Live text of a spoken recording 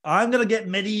I'm going to get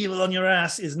medieval on your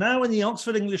ass is now in the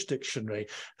Oxford English Dictionary.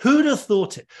 Who'd have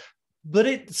thought it? But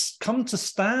it's come to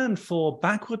stand for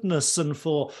backwardness and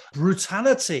for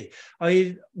brutality.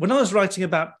 When I was writing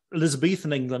about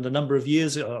Elizabethan England a number of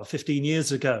years ago, 15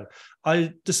 years ago,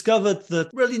 I discovered that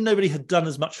really nobody had done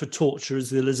as much for torture as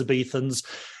the Elizabethans.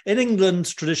 In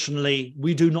England, traditionally,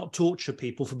 we do not torture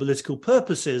people for political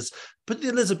purposes, but the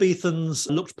Elizabethans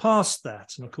looked past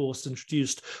that and, of course,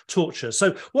 introduced torture.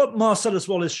 So what Marcellus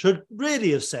Wallace should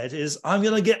really have said is, I'm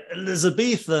going to get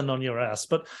Elizabethan on your ass,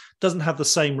 but doesn't have the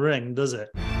same ring, does it?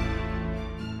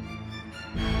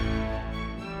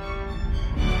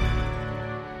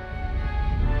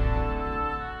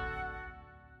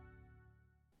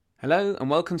 Hello and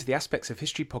welcome to the Aspects of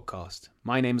History podcast.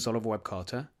 My name is Oliver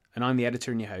Webb-Carter and I'm the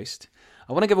editor and your host.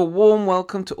 I want to give a warm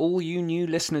welcome to all you new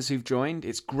listeners who've joined.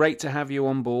 It's great to have you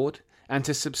on board. And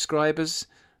to subscribers,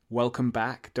 welcome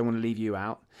back. Don't want to leave you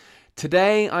out.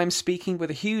 Today I'm speaking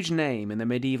with a huge name in the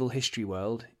medieval history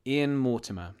world, Ian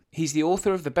Mortimer. He's the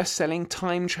author of the best-selling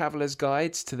Time Traveller's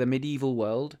Guides to the Medieval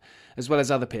World, as well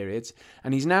as other periods,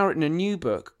 and he's now written a new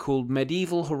book called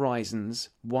Medieval Horizons: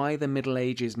 Why the Middle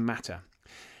Ages Matter.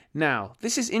 Now,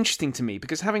 this is interesting to me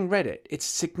because having read it, it's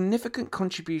a significant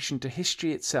contribution to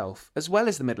history itself as well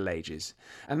as the Middle Ages,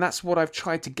 and that's what I've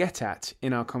tried to get at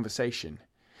in our conversation.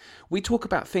 We talk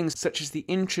about things such as the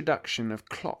introduction of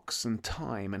clocks and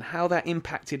time and how that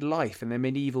impacted life in the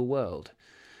medieval world.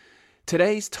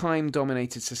 Today's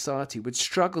time-dominated society would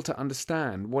struggle to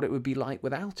understand what it would be like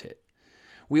without it.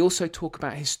 We also talk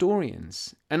about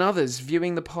historians and others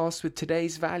viewing the past with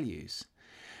today's values,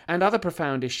 and other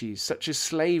profound issues such as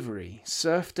slavery,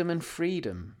 serfdom and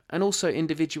freedom, and also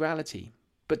individuality.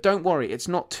 But don't worry, it's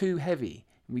not too heavy.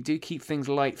 We do keep things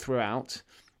light throughout.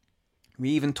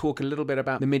 We even talk a little bit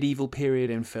about the medieval period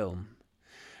in film.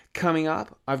 Coming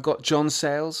up, I've got John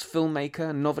Sayles,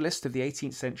 filmmaker and novelist of the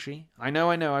 18th century. I know,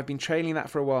 I've been trailing that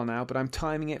for a while now, but I'm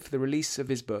timing it for the release of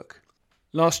his book.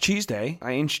 Last Tuesday,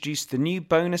 I introduced the new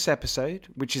bonus episode,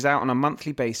 which is out on a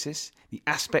monthly basis, the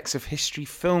Aspects of History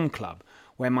Film Club,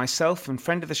 where myself and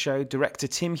friend of the show, director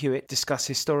Tim Hewitt, discuss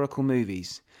historical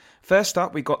movies. First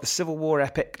up, we got the Civil War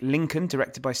epic Lincoln,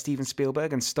 directed by Steven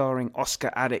Spielberg and starring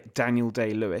Oscar addict Daniel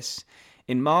Day-Lewis.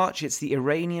 In March, it's the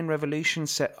Iranian Revolution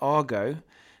set Argo,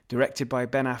 directed by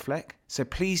Ben Affleck. So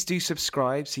please do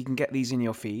subscribe so you can get these in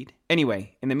your feed.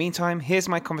 Anyway, in the meantime, here's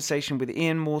my conversation with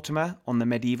Ian Mortimer on the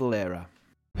medieval era.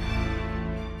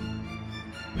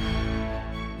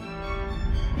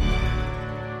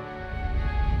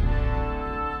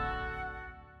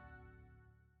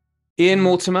 Ian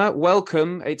Mortimer,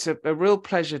 welcome. It's a real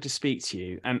pleasure to speak to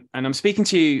you. And I'm speaking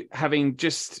to you having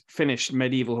just finished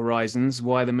Medieval Horizons,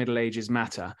 Why the Middle Ages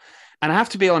Matter. And I have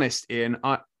to be honest, Ian,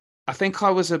 I think I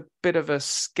was a bit of a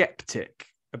skeptic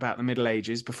about the Middle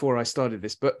Ages before I started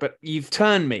this book, but you've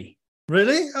turned me.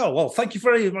 Really? Oh, well, thank you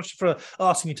very much for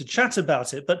asking me to chat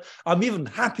about it. But I'm even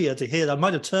happier to hear that I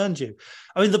might have turned you.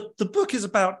 I mean, the book is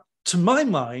about, to my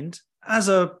mind, as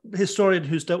a historian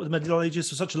who's dealt with the Middle Ages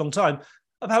for such a long time,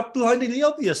 about blindingly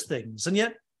obvious things. And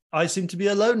yet I seem to be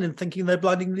alone in thinking they're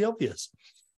blindingly obvious.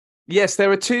 Yes,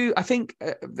 there are two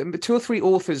or three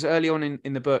authors early on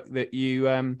in the book that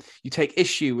you take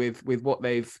issue with what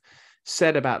they've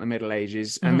said about the Middle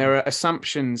Ages. And there are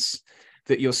assumptions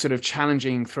that you're sort of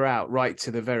challenging throughout, right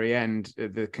to the very end,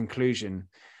 the conclusion,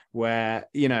 where,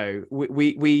 you know,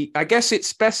 we I guess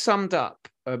it's best summed up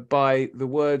by the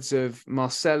words of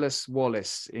Marcellus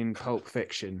Wallace in Pulp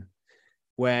Fiction,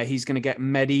 where he's going to get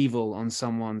medieval on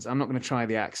someone's. I'm not going to try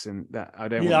the accent. That I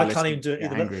don't. Yeah, I can't even do it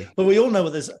either. Angry. But we all know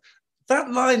what this. That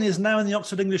line is now in the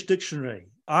Oxford English Dictionary.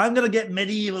 I'm going to get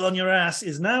medieval on your ass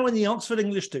is now in the Oxford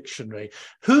English Dictionary.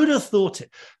 Who'd have thought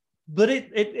it? But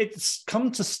it's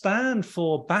come to stand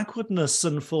for backwardness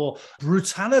and for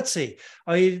brutality.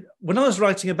 When I was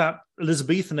writing about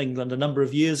Elizabethan England a number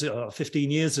of years ago,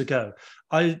 15 years ago,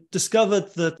 I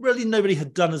discovered that really nobody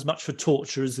had done as much for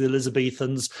torture as the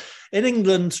Elizabethans. In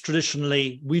England,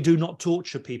 traditionally, we do not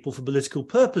torture people for political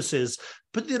purposes,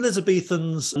 but the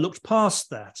Elizabethans looked past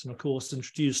that and, of course,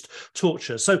 introduced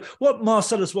torture. So what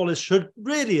Marcellus Wallace should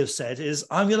really have said is,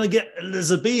 I'm going to get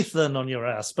Elizabethan on your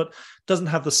ass, but doesn't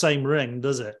have the same ring,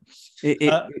 does it?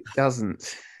 It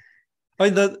doesn't. I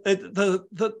mean,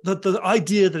 the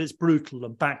idea that it's brutal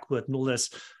and backward and all this,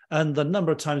 and the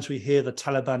number of times we hear the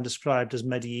Taliban described as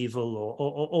medieval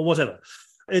or whatever,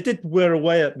 it did wear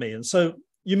away at me. And so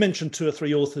you mentioned two or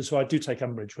three authors who I do take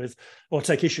umbrage with or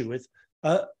take issue with.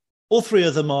 All three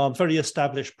of them are very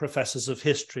established professors of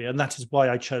history, and that is why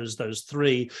I chose those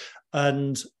three.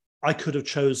 And I could have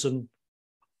chosen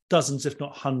dozens, if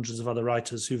not hundreds, of other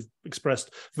writers who've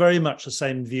expressed very much the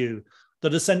same view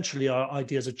that essentially our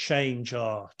ideas of change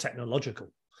are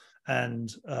technological and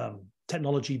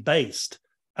technology-based,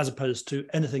 as opposed to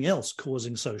anything else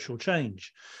causing social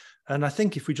change. And I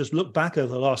think if we just look back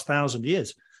over the last 1,000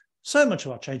 years, so much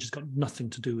of our change has got nothing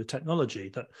to do with technology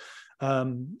that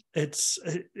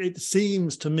it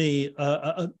seems to me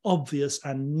an obvious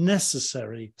and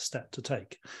necessary step to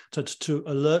take to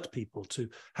alert people to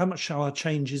how much our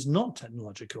change is not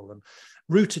technological and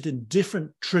rooted in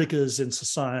different triggers in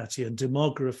society and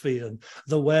demography and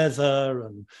the weather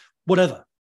and whatever.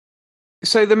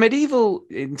 So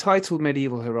entitled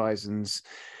Medieval Horizons,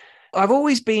 I've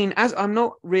always been,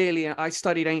 I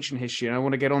studied ancient history, and I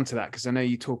want to get onto that because I know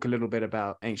you talk a little bit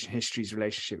about ancient history's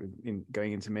relationship in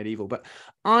going into medieval, but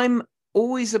I'm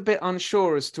always a bit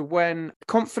unsure as to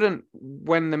confident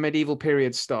when the medieval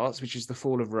period starts, which is the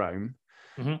fall of Rome.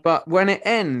 Mm-hmm. But when it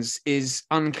ends is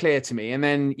unclear to me. And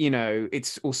then,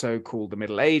 it's also called the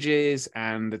Middle Ages,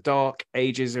 and the Dark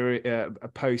Ages are a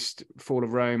post fall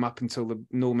of Rome up until the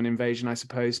Norman invasion, I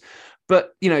suppose.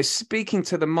 But, speaking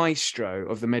to the maestro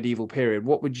of the medieval period,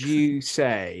 what would you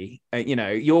say?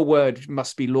 Your word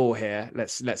must be law here.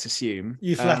 Let's assume.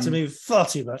 You flatter me far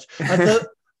too much.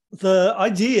 The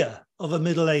idea of a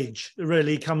Middle Age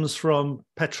really comes from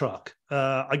Petrarch.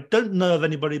 I don't know of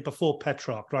anybody before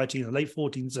Petrarch writing in the late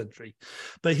 14th century,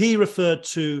 but he referred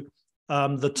to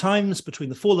the times between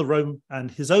the fall of Rome and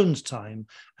his own time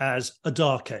as a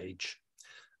dark age.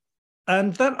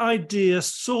 And that idea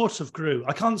sort of grew.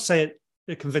 I can't say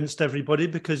it convinced everybody,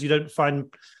 because you don't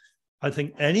find, I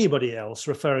think, anybody else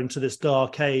referring to this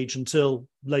dark age until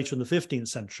later in the 15th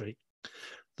century.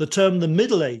 The term the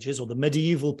Middle Ages, or the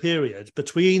medieval period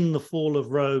between the fall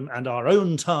of Rome and our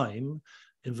own time,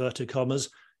 inverted commas,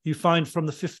 you find from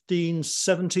the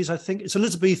 1570s, I think. It's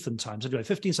Elizabethan times, anyway,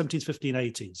 1570s,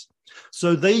 1580s.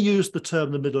 So they used the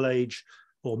term the Middle Age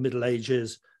or Middle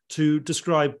Ages to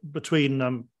describe between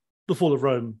the fall of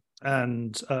Rome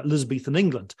and Elizabethan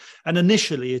England. And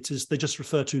initially, they just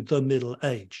refer to the Middle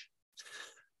Age.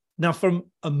 Now, from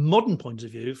a modern point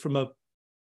of view, from a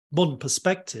modern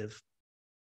perspective,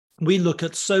 we look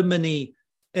at so many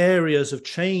areas of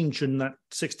change in that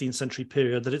 16th century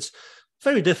period that it's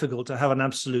very difficult to have an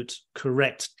absolute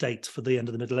correct date for the end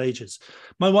of the Middle Ages.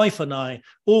 My wife and I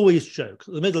always joke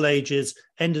the Middle Ages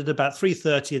ended about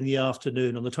 3:30 in the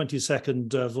afternoon on the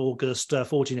 22nd of August,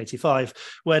 1485,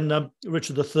 when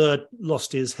Richard III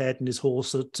lost his head and his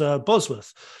horse at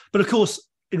Bosworth. But of course,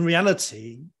 in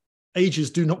reality,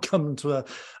 ages do not come to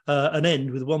an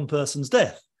end with one person's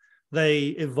death. They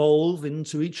evolve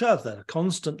into each other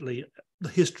constantly. The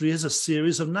history is a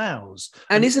series of nows.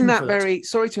 And isn't that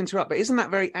sorry to interrupt, but isn't that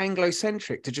very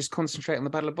Anglo-centric to just concentrate on the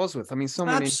Battle of Bosworth? I mean,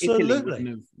 someone Absolutely. in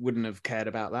Italy wouldn't have cared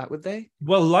about that, would they?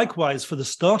 Well, likewise, for the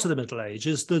start of the Middle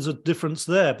Ages, there's a difference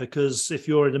there, because if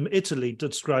you're in Italy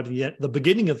describing the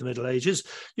beginning of the Middle Ages,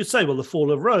 you'd say, well, the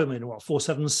fall of Rome in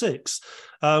 476.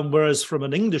 Whereas from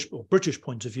an English or British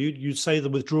point of view, you'd say the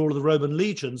withdrawal of the Roman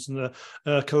legions and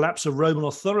the collapse of Roman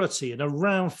authority in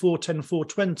around 410,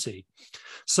 420.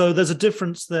 So there's a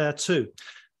difference there too.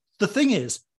 The thing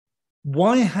is,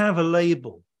 why have a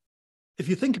label? If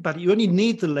you think about it, you only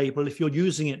need the label if you're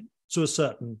using it to a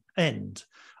certain end.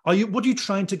 What are you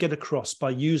trying to get across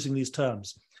by using these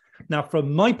terms? Now,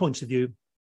 from my point of view,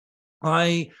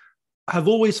 I have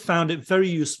always found it very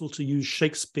useful to use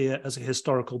Shakespeare as a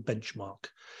historical benchmark.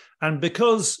 And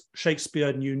because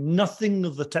Shakespeare knew nothing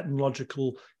of the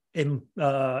technological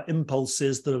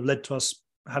impulses that have led to us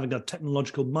having a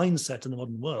technological mindset in the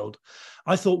modern world,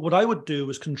 I thought what I would do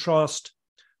was contrast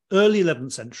early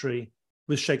 11th century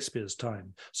with Shakespeare's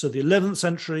time. So the 11th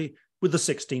century with the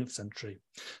 16th century.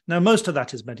 Now, most of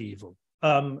that is medieval.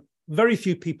 Very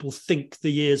few people think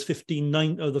the years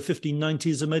 1590 or the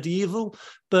 1590s are medieval,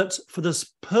 but for the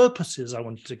purposes I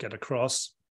wanted to get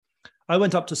across, I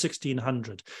went up to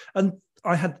 1600. And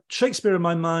I had Shakespeare in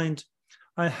my mind.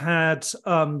 I had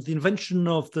the invention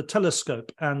of the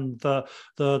telescope and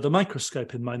the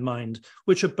microscope in my mind,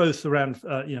 which are both around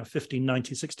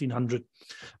 1590, 1600,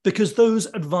 because those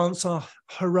advance our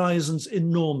horizons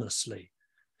enormously.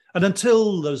 And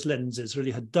until those lenses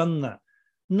really had done that,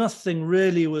 nothing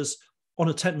really was on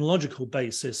a technological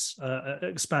basis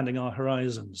expanding our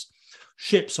horizons.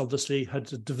 Ships obviously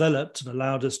had developed and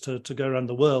allowed us to go around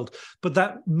the world, but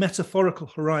that metaphorical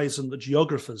horizon that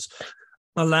geographers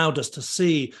allowed us to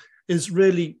see is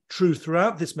really true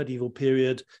throughout this medieval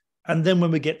period. And then when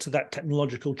we get to that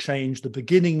technological change, the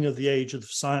beginning of the age of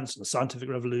science and the scientific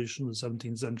revolution of the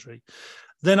 17th century,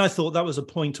 then I thought that was a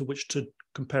point at which to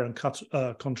compare and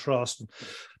contrast.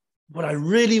 What I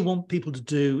really want people to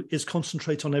do is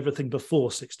concentrate on everything before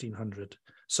 1600.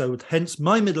 So hence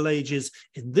my Middle Ages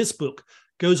in this book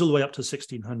goes all the way up to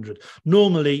 1600.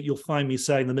 Normally, you'll find me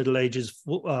saying the Middle Ages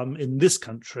in this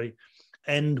country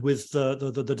end with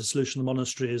the dissolution of the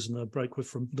monasteries and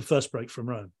the first break from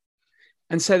Rome.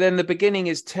 And so then the beginning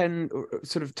is 1000,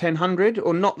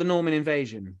 or not the Norman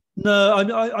invasion? No,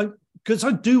 I because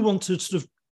I do want to sort of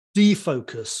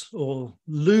defocus or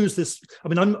lose this. I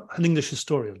mean, I'm an English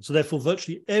historian, so therefore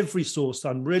virtually every source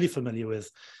I'm really familiar with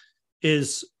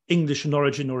is English in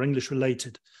origin or English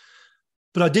related.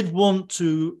 But I did want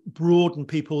to broaden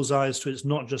people's eyes to it's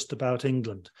not just about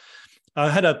England. I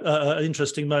had an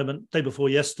interesting moment day before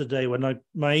yesterday when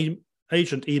my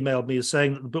agent emailed me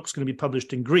saying that the book's going to be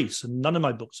published in Greece, and none of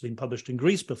my books have been published in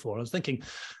Greece before. I was thinking,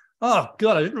 oh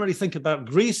God, I didn't really think about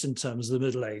Greece in terms of the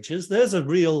Middle Ages. There's a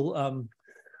real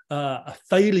a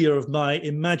failure of my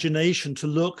imagination to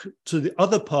look to the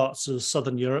other parts of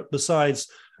Southern Europe besides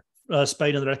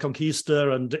Spain and the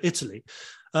Reconquista and Italy.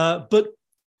 But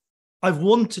I've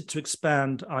wanted to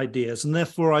expand ideas, and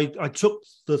therefore I took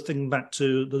the thing back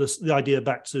to the idea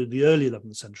back to the early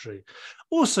 11th century.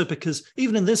 Also because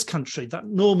even in this country, that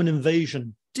Norman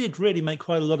invasion did really make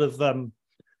quite a lot of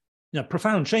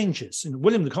profound changes.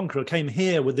 William the Conqueror came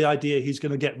here with the idea he's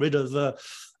going to get rid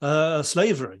of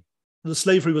slavery. The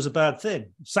slavery was a bad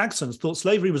thing. Saxons thought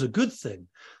slavery was a good thing.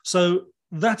 So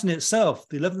that in itself,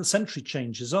 the 11th century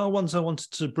changes are ones I wanted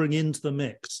to bring into the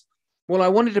mix. Well, I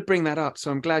wanted to bring that up,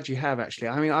 so I'm glad you have, actually.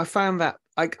 I mean, I found that,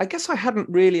 I guess I hadn't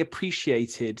really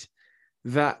appreciated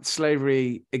that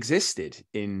slavery existed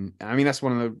I mean, that's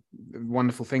one of the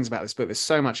wonderful things about this book. There's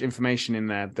so much information in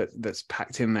there that's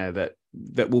packed in there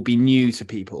that will be new to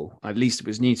people. At least it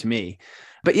was new to me.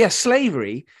 But yeah,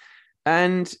 slavery.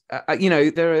 And,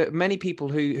 there are many people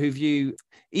who view,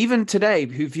 even today,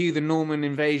 who view the Norman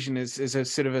invasion as a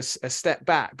sort of a step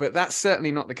back. But that's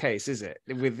certainly not the case, is it?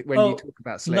 When you talk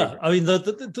about slavery. No, I mean,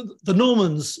 the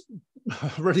Normans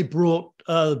really brought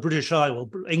the British Isle,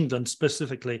 England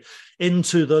specifically,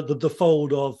 into the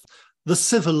fold of the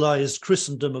civilized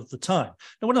Christendom of the time.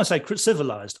 And when I say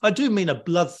civilized, I do mean a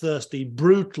bloodthirsty,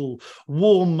 brutal,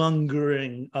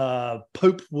 warmongering,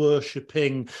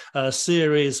 Pope-worshipping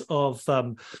series of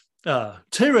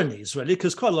tyrannies, really,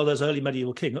 because quite a lot of those early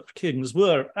medieval kings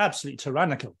were absolutely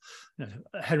tyrannical.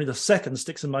 Henry II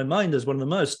sticks in my mind as one of the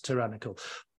most tyrannical.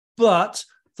 But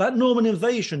that Norman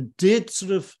invasion did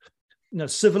sort of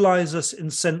civilize us in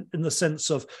the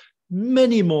sense of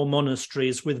many more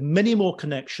monasteries with many more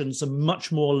connections and much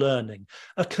more learning,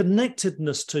 a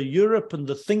connectedness to Europe and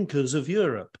the thinkers of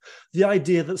Europe, the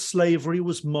idea that slavery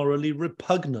was morally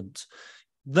repugnant.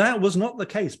 That was not the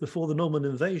case before the Norman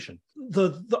invasion.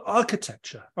 The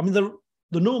architecture, I mean,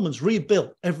 the Normans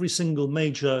rebuilt every single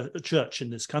major church in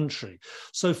this country.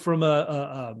 So from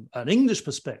an English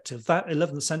perspective, that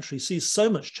 11th century sees so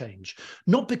much change,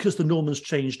 not because the Normans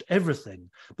changed everything,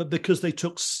 but because they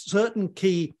took certain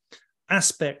key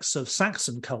aspects of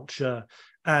Saxon culture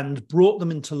and brought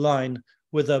them into line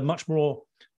with a much more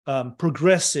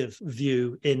progressive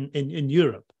view in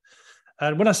Europe.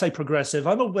 And when I say progressive,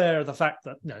 I'm aware of the fact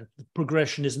that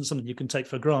progression isn't something you can take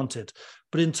for granted.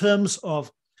 But in terms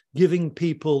of giving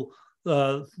people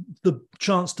the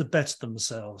chance to better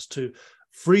themselves, to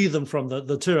free them from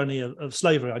the tyranny of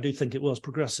slavery, I do think it was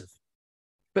progressive.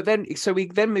 But then, so we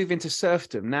then move into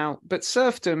serfdom now. But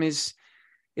serfdom it's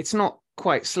not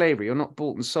quite slavery, or not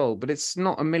bought and sold, but it's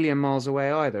not a million miles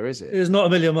away either, is it? It is not a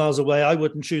million miles away. I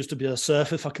wouldn't choose to be a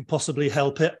serf if I could possibly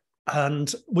help it.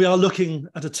 And we are looking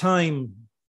at a time,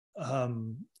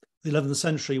 the 11th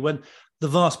century, when the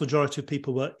vast majority of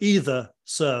people were either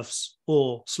serfs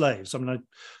or slaves. I mean,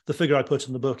 the figure I put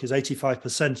in the book is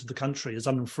 85% of the country is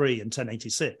unfree in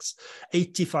 1086.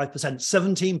 85%,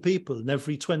 17 people in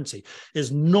every 20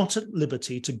 is not at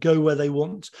liberty to go where they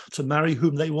want, to marry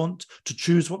whom they want, to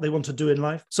choose what they want to do in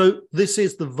life. So this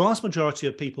is the vast majority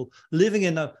of people living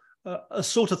in a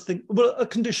sort of thing, well, a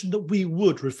condition that we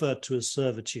would refer to as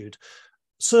servitude.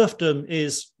 Serfdom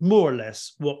is more or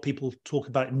less what people talk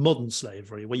about in modern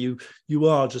slavery, where you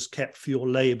are just kept for your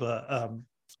labor,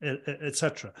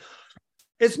 etc.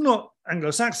 It's not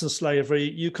Anglo-Saxon slavery.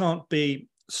 You can't be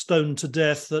stoned to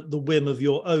death at the whim of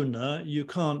your owner. You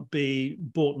can't be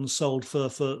bought and sold for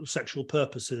sexual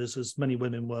purposes, as many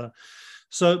women were.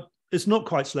 So it's not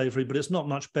quite slavery, but it's not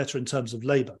much better in terms of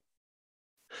labor.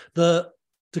 The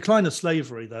decline of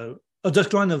slavery, though, a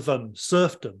decline of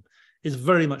serfdom, is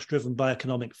very much driven by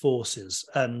economic forces.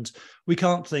 And we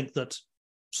can't think that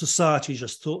society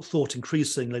just thought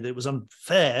increasingly that it was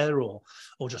unfair or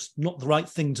just not the right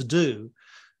thing to do.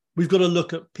 We've got to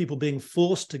look at people being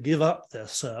forced to give up their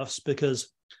serfs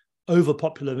because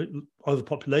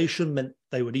overpopulation meant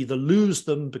they would either lose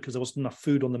them because there wasn't enough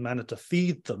food on the manor to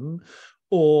feed them,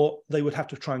 or they would have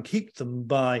to try and keep them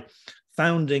by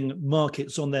founding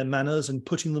markets on their manors and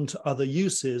putting them to other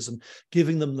uses and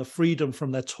giving them the freedom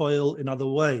from their toil in other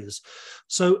ways.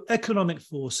 So economic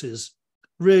forces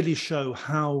really show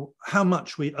how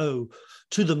much we owe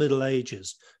to the Middle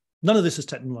Ages. None of this is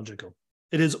technological.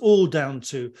 It is all down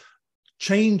to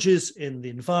changes in the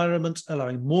environment,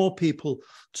 allowing more people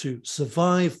to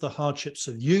survive the hardships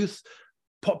of youth,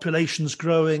 populations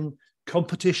growing,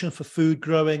 competition for food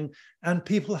growing, and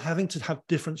people having to have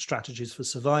different strategies for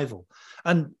survival.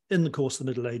 And in the course of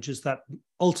the Middle Ages, that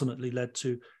ultimately led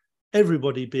to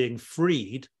everybody being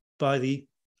freed by the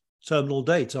terminal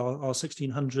date, our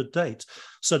 1600 date.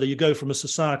 So that you go from a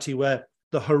society where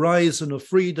the horizon of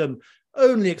freedom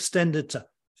only extended to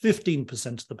 15%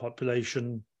 of the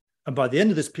population, and by the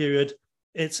end of this period,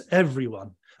 it's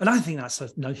everyone. And I think that's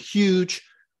a huge,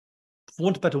 for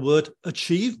want of a better word,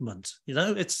 achievement.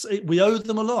 We owe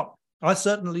them a lot. I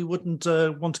certainly wouldn't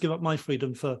want to give up my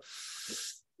freedom for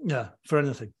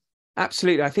anything.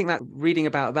 Absolutely. I think that reading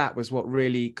about that was what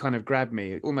really kind of grabbed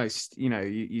me. Almost,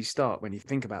 you start when you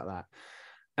think about that.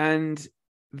 And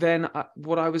then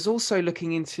what I was also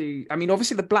looking into, I mean,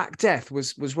 obviously the Black Death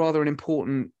was rather an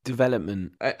important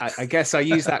development. I guess I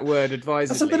use that word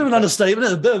advisedly. That's a bit of an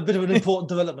understatement, a bit of an important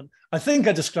development. I think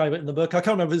I describe it in the book. I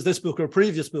can't remember if it's this book or a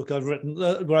previous book I've written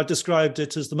where I described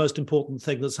it as the most important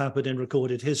thing that's happened in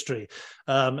recorded history.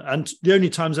 And the only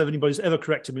times anybody's ever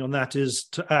corrected me on that is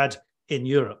to add in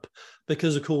Europe.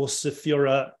 Because, of course, if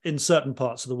you're in certain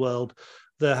parts of the world,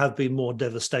 there have been more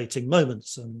devastating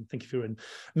moments. And I think if you're in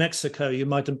Mexico, you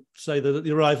might say that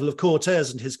the arrival of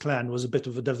Cortez and his clan was a bit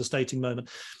of a devastating moment.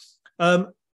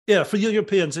 For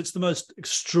Europeans, it's the most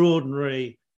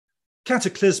extraordinary,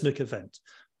 cataclysmic event.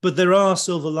 But there are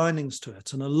silver linings to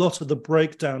it. And a lot of the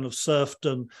breakdown of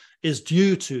serfdom is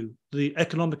due to the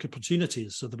economic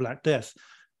opportunities of the Black Death.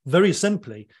 Very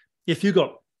simply, if you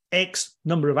got X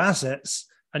number of assets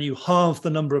and you halve the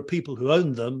number of people who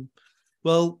own them,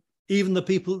 well, even the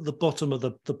people at the bottom of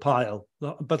the pile,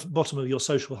 the bottom of your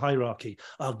social hierarchy,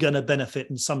 are going to benefit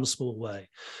in some small way.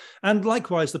 And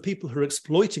likewise, the people who are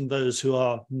exploiting those who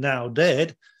are now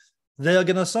dead, they're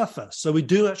going to suffer. So we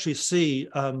do actually see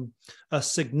a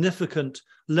significant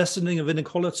lessening of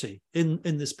inequality in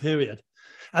this period.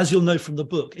 As you'll know from the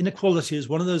book, inequality is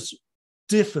one of those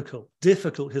difficult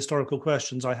historical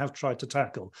questions I have tried to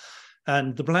tackle.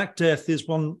 And the Black Death is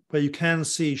one where you can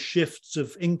see shifts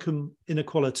of income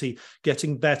inequality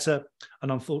getting better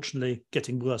and unfortunately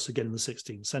getting worse again in the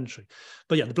 16th century.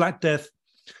 But the Black Death,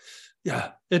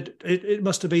 it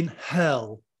must have been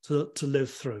hell to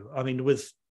live through. I mean,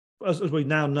 with, as we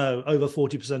now know, over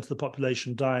 40% of the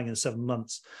population dying in 7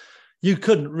 months, you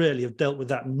couldn't really have dealt with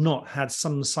that and not had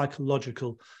some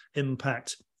psychological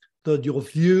impact. Your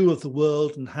view of the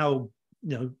world and how,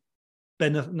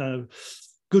 the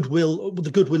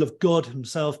goodwill of God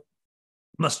himself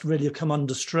must really have come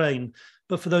under strain.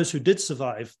 But for those who did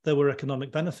survive, there were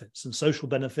economic benefits and social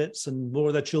benefits, and more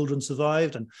of their children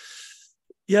survived. And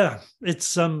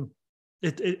it's must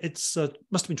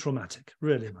have been traumatic,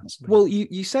 really. Well,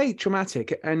 you say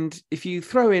traumatic, and if you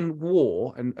throw in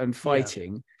war and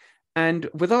fighting, and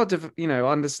with our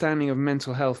understanding of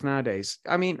mental health nowadays,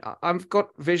 I mean, I've got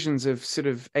visions of sort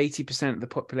of 80% of the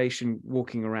population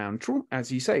walking around,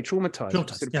 as you say, traumatized,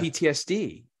 sort of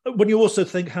PTSD. When you also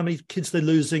think how many kids they're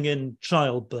losing in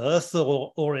childbirth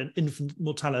or in infant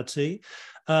mortality,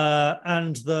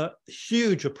 and the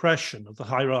huge oppression of the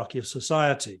hierarchy of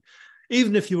society,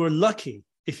 even if you were lucky,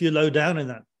 if you're low down in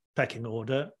that pecking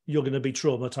order, you're going to be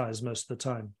traumatized most of the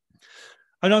time.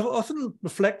 And I've often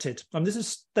reflected, and this is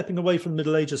stepping away from the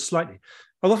Middle Ages slightly,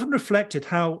 I've often reflected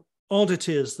how odd it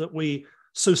is that we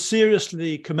so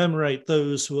seriously commemorate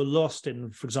those who were lost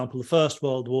in, for example, the First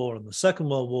World War and the Second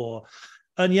World War.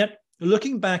 And yet,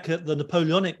 looking back at the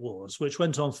Napoleonic Wars, which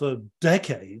went on for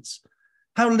decades,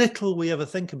 how little we ever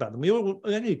think about them. We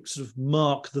only sort of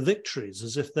mark the victories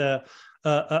as if they're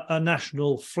a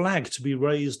national flag to be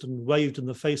raised and waved in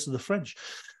the face of the French.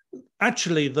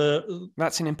 Actually,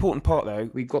 that's an important part, though.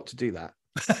 We've got to do that.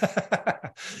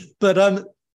 But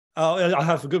I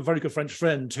have a very good French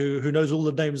friend who knows all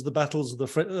the names of the battles of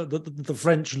the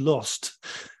French lost,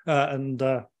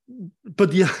 the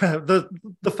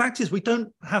fact is we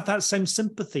don't have that same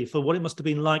sympathy for what it must have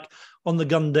been like on the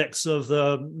gun decks of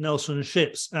the Nelson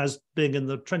ships as being in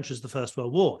the trenches of the First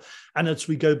World War. And as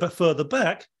we go further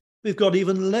back, we've got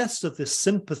even less of this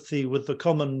sympathy with the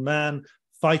common man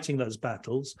fighting those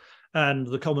battles and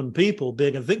the common people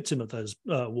being a victim of those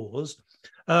wars,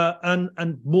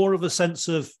 and more of a sense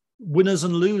of winners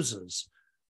and losers.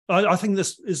 I think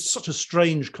this is such a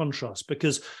strange contrast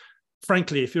because,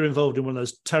 frankly, if you're involved in one of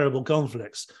those terrible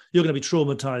conflicts, you're going to be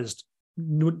traumatized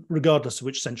regardless of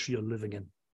which century you're living in.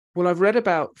 Well, I've read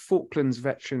about Falklands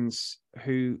veterans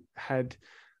who had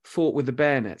fought with the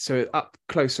bayonet, so up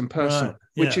close and personal,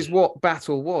 which is what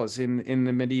battle was in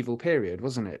the medieval period,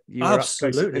 wasn't it? You were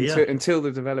absolutely, up close until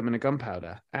the development of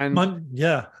gunpowder. And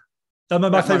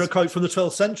my favorite quote from the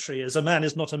 12th century is, "A man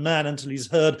is not a man until he's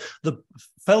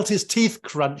felt his teeth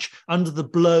crunch under the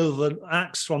blow of an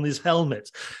axe from his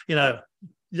helmet."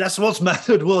 That's what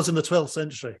manhood was in the 12th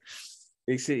century.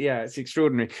 It's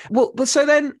extraordinary. Well, but so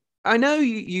then, I know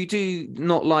you do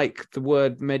not like the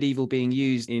word medieval being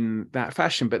used in that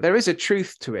fashion, but there is a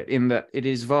truth to it in that it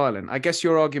is violent. I guess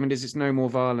your argument is it's no more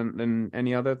violent than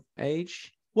any other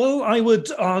age? Well, I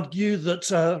would argue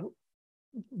that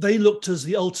they looked as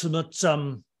the ultimate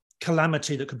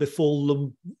calamity that could befall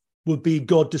them would be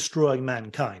God destroying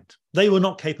mankind. They were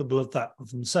not capable of that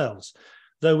of themselves,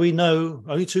 though we know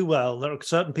only too well there are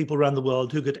certain people around the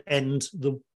world who could end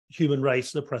the human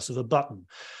race at the press of a button.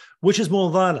 Which is more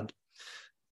violent?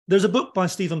 There's a book by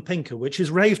Steven Pinker, which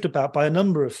is raved about by a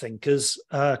number of thinkers,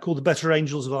 called The Better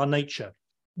Angels of Our Nature,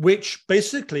 which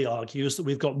basically argues that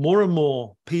we've got more and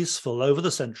more peaceful over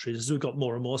the centuries as we've got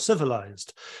more and more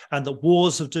civilized, and that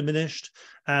wars have diminished,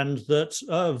 and that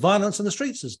violence in the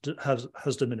streets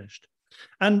has diminished.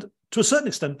 And to a certain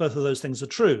extent, both of those things are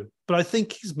true, but I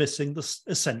think he's missing the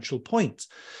essential point.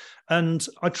 And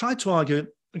I tried to argue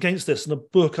against this in a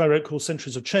book I wrote called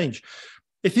Centuries of Change.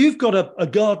 If you've got a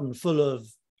garden full of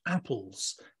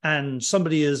apples and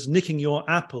somebody is nicking your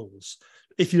apples,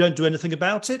 if you don't do anything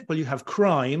about it, well, you have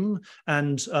crime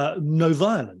and no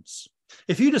violence.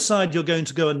 If you decide you're going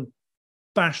to go and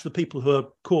bash the people who are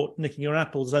caught nicking your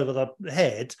apples over the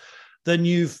head, then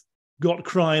you've got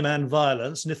crime and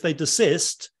violence. And if they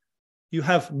desist, you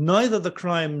have neither the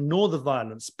crime nor the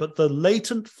violence, but the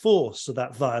latent force of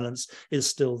that violence is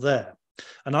still there.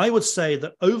 And I would say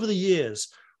that over the years,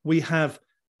 we have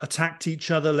attacked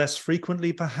each other less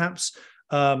frequently, perhaps.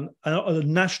 And at a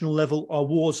national level, our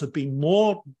wars have been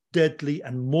more deadly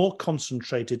and more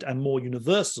concentrated and more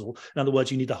universal. In other words,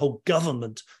 you need a whole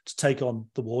government to take on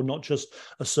the war, not just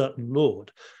a certain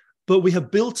lord. But we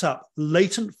have built up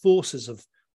latent forces of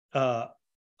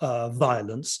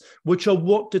violence, which are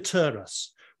what deter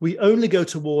us. We only go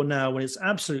to war now when it's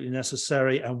absolutely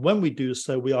necessary. And when we do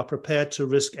so, we are prepared to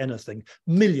risk anything,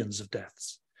 millions of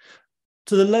deaths,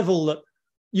 to the level that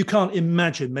you can't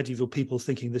imagine medieval people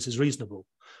thinking this is reasonable.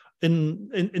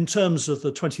 In terms of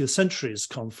the 20th century's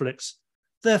conflicts,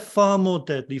 they're far more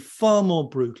deadly, far more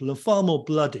brutal, and far more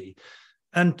bloody,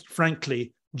 and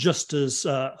frankly, just as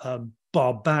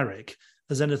barbaric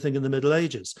as anything in the Middle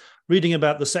Ages. Reading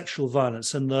about the sexual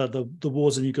violence and the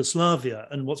wars in Yugoslavia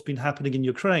and what's been happening in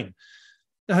Ukraine,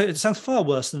 it sounds far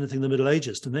worse than anything in the Middle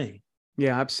Ages to me.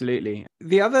 Yeah, absolutely.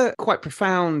 The other quite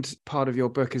profound part of your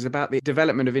book is about the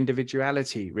development of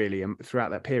individuality, really,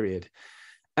 throughout that period.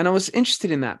 And I was interested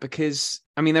in that because,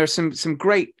 I mean, there are some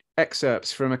great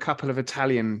excerpts from a couple of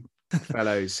Italian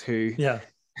fellows who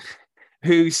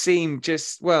seem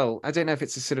just, well, I don't know if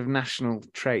it's a sort of national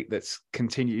trait that's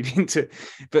continued into,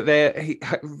 but they're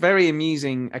very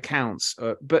amusing accounts.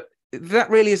 But that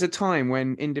really is a time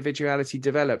when individuality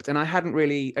developed, and I hadn't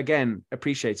really, again,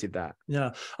 appreciated that.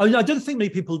 Yeah, I mean, I don't think many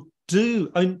people do.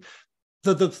 I mean,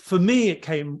 for me, it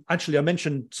came, actually, I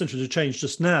mentioned Centuries of Change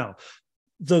just now.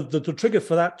 The trigger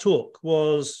for that talk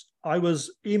was I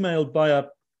was emailed by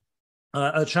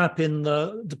a chap in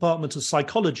the Department of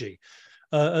Psychology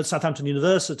at Southampton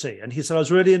University. And he said, I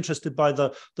was really interested by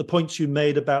the points you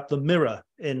made about the mirror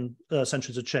in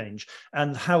Centuries of Change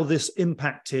and how this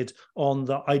impacted on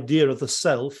the idea of the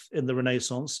self in the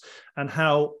Renaissance and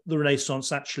how the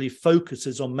Renaissance actually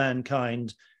focuses on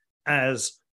mankind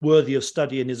as worthy of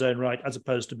study in his own right, as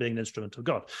opposed to being an instrument of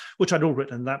God, which I'd all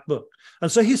written in that book.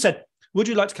 And so he said, would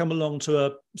you like to come along to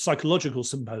a psychological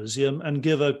symposium and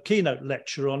give a keynote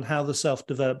lecture on how the self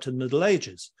developed in the Middle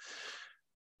Ages?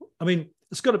 I mean,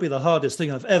 it's got to be the hardest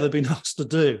thing I've ever been asked to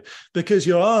do, because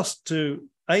you're asked to,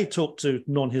 A, talk to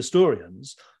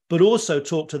non-historians, but also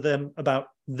talk to them about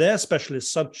their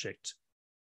specialist subject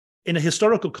in a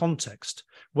historical context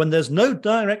when there's no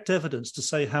direct evidence to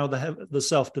say how the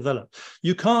self developed.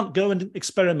 You can't go and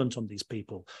experiment on these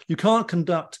people. You can't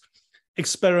conduct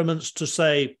experiments to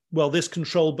say, well, this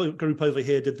control group over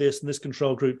here did this and this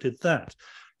control group did that.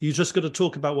 You just got to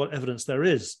talk about what evidence there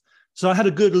is. So I had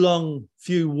a good long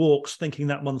few walks thinking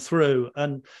that one through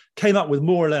and came up with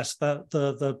more or less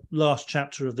the last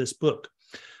chapter of this book.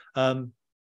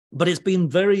 But it's been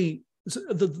very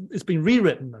it's been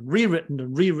rewritten and rewritten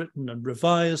and rewritten and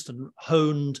revised and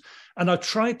honed. And I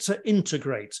tried to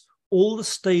integrate all the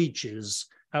stages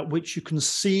at which you can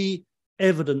see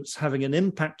evidence having an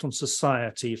impact on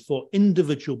society for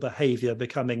individual behavior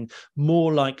becoming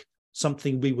more like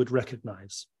something we would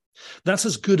recognize. That's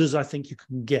as good as I think you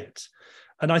can get.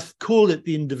 And I call it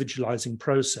the individualizing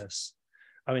process.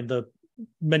 I mean,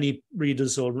 many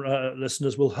readers or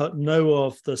listeners will know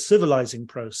of the civilizing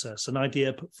process, an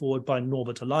idea put forward by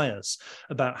Norbert Elias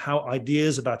about how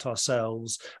ideas about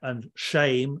ourselves and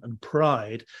shame and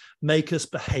pride make us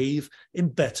behave in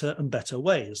better and better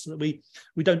ways. That we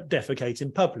don't defecate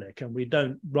in public, and we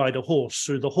don't ride a horse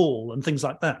through the hall and things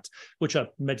like that, which are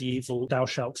medieval thou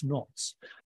shalt nots.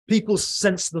 People's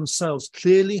sense of themselves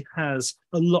clearly has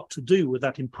a lot to do with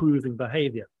that improving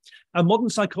behavior. And modern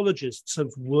psychologists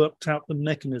have worked out the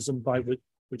mechanism by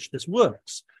which this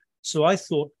works. So I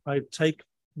thought I'd take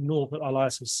Norbert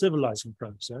Elias's civilizing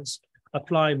process,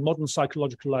 apply modern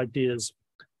psychological ideas,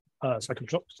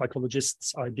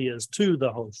 psychologists' ideas to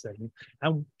the whole thing,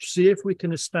 and see if we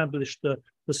can establish the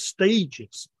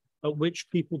stages at which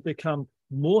people become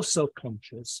more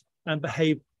self-conscious and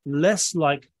behave less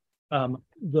like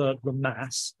the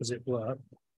mass, as it were,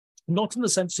 not in the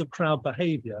sense of crowd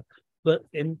behavior, but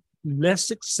in less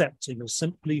accepting of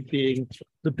simply being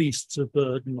the beasts of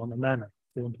burden on a manor,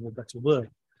 for want of a better word.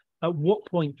 At what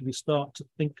point do we start to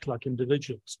think like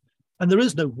individuals? And there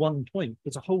is no one point,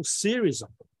 there's a whole series of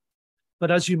them. But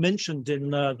as you mentioned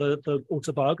in the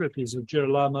autobiographies of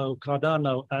Girolamo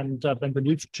Cardano and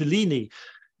Benvenuto Cellini,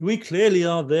 we clearly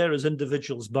are there as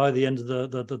individuals by the end of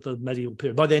the medieval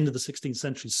period, by the end of the 16th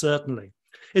century, certainly.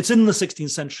 It's in the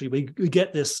 16th century we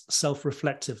get this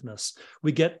self-reflectiveness.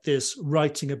 We get this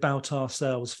writing about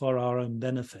ourselves for our own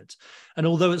benefit. And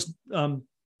although it's,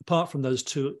 apart from those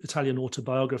two Italian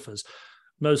autobiographers,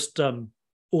 most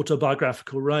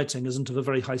autobiographical writing isn't of a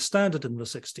very high standard in the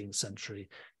 16th century.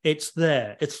 It's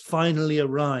there. It's finally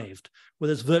arrived, where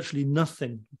there's virtually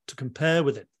nothing to compare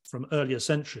with it from earlier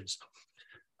centuries.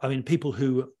 I mean, people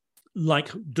who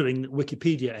like doing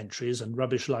Wikipedia entries and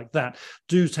rubbish like that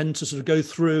do tend to sort of go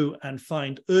through and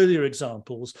find earlier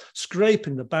examples,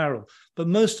 scraping the barrel. But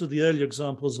most of the earlier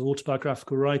examples of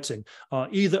autobiographical writing are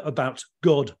either about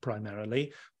God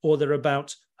primarily, or they're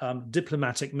about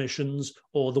diplomatic missions,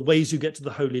 or the ways you get to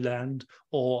the Holy Land,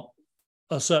 or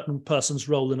a certain person's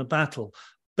role in a battle,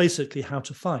 basically how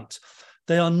to fight.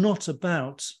 They are not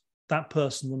about that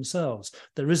person themselves.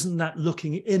 There isn't that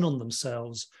looking in on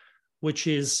themselves, which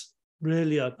is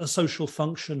really a social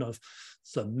function of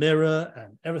the mirror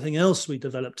and everything else we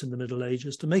developed in the Middle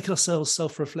Ages to make ourselves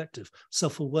self-reflective,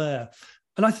 self-aware.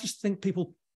 And I just think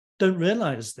people don't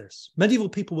realize this. Medieval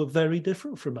people were very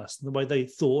different from us in the way they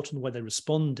thought and the way they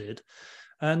responded.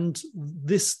 And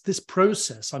this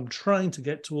process I'm trying to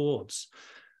get towards.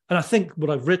 And I think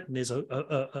what I've written is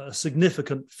a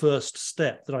significant first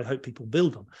step that I hope people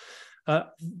build on.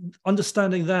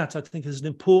 Understanding that, I think, is an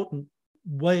important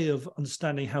way of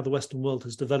understanding how the Western world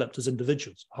has developed as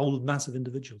individuals, a whole mass of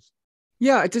individuals.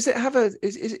 Yeah, does it have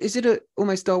is it a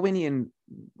almost Darwinian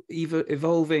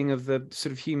evolving of the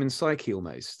sort of human psyche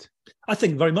almost? I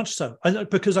think very much so,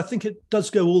 because I think it does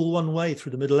go all one way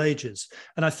through the Middle Ages.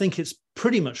 And I think it's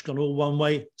pretty much gone all one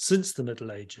way since the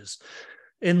Middle Ages,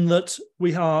 in that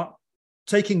we are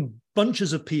taking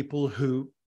bunches of people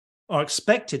who are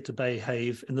expected to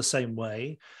behave in the same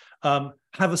way,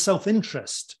 have a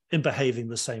self-interest in behaving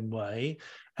the same way,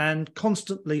 and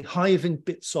constantly hiving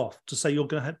bits off to say you're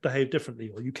going to behave differently,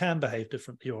 or you can behave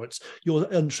differently, or it's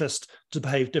your interest to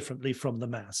behave differently from the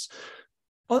mass.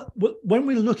 When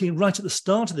we're looking right at the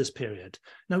start of this period,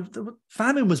 now the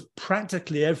famine was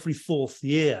practically every fourth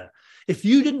year. If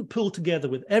you didn't pull together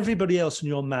with everybody else in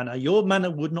your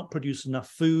manor would not produce enough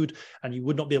food, and you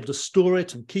would not be able to store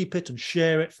it and keep it and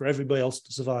share it for everybody else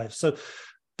to survive. So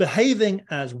behaving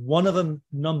as one of a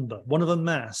number, one of a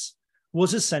mass,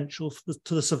 was essential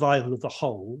to the survival of the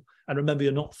whole. And remember,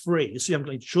 you're not free, so you haven't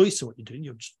got any choice in what you're doing.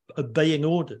 You're just obeying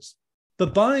orders.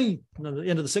 But by the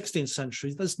end of the 16th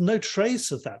century, there's no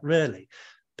trace of that, really.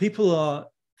 People are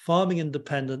farming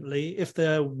independently. If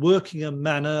they're working a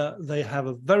manor, they have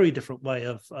a very different way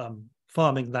of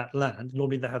farming that land.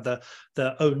 Normally they have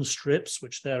their own strips,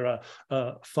 which they're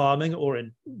farming, or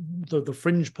in the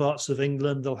fringe parts of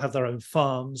England, they'll have their own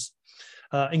farms.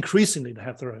 Increasingly, they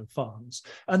have their own farms.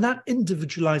 And that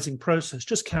individualizing process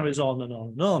just carries on and on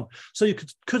and on. So you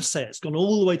could say it's gone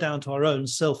all the way down to our own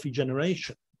selfie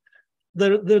generation.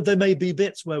 there may be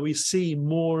bits where we see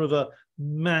more of a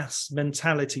mass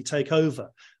mentality take over.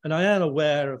 And I am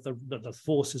aware of the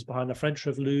forces behind the French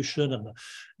Revolution and the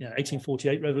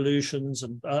 1848 revolutions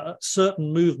and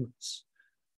certain movements.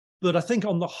 But I think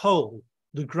on the whole,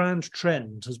 the grand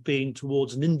trend has been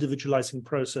towards an individualizing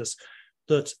process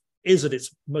that is at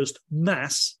its most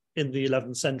mass in the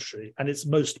 11th century and its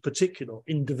most particular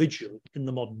individual in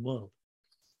the modern world.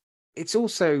 It's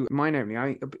also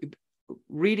mind-opening.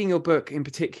 Reading your book in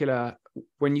particular,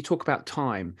 when you talk about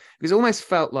time, because it almost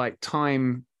felt like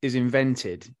time is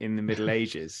invented in the Middle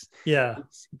Ages. Yeah.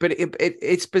 But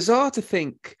it's bizarre to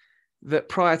think that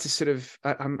prior to sort of,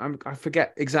 I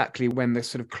forget exactly when the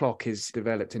sort of clock is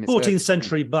developed in its 14th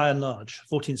century by and large,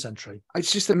 14th century.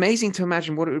 It's just amazing to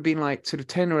imagine what it would have been like sort of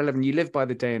 10 or 11. You live by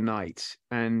the day and night.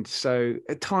 And so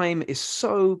time is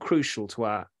so crucial to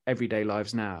our everyday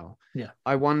lives now. Yeah.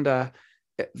 I wonder,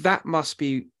 that must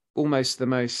be almost the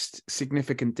most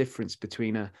significant difference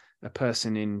between a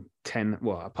person in 10,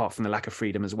 well, apart from the lack of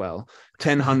freedom as well,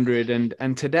 1000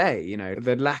 and today,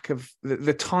 the lack of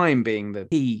the time being the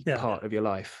key part of your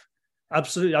life.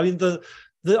 Absolutely. I mean,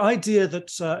 the idea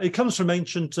that it comes from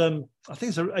ancient, I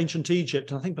think it's ancient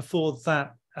Egypt, and I think before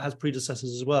that it has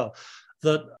predecessors as well,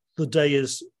 that the day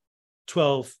is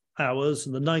 12 hours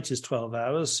and the night is 12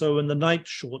 hours. So when the night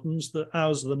shortens, the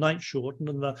hours of the night shorten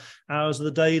and the hours of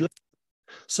the day,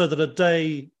 so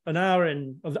that an hour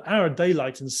of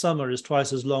daylight in summer is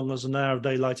twice as long as an hour of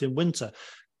daylight in winter.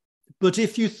 But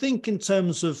if you think in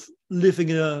terms of living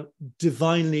in a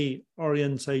divinely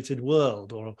orientated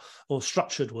world or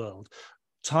structured world,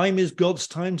 time is God's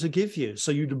time to give you.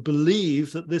 So you'd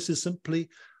believe that this is simply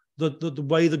the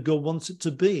way that God wants it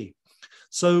to be.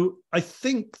 So I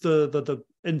think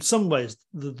in some ways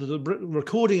the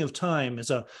recording of time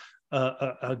is a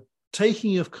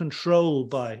taking of control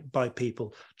by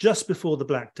people just before the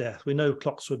Black Death. We know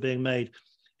clocks were being made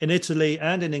in Italy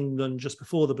and in England just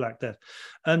before the Black Death.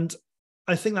 And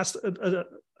I think that's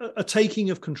a taking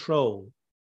of control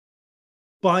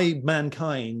by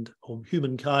mankind or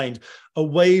humankind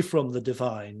away from the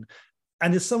divine.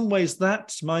 And in some ways, that,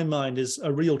 to my mind, is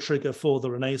a real trigger for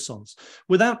the Renaissance.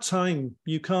 Without time,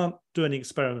 you can't do any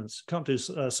experiments, can't do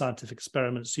scientific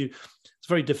experiments. It's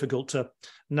very difficult to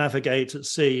navigate at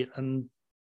sea, and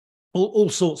all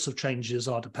sorts of changes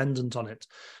are dependent on it.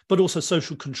 But also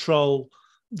social control,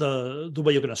 the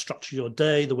way you're going to structure your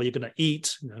day, the way you're going to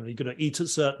eat. You're going to eat at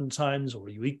certain times, or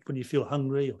you eat when you feel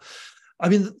hungry.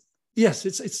 Yes,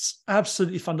 it's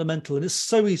absolutely fundamental, and it's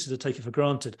so easy to take it for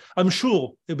granted. I'm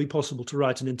sure it'll be possible to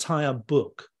write an entire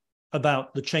book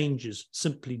about the changes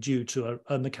simply due to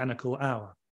a mechanical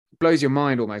hour. It blows your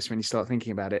mind almost when you start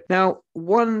thinking about it. Now,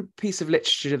 one piece of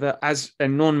literature that, as a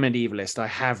non-medievalist, I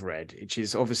have read, which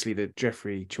is obviously the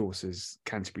Geoffrey Chaucer's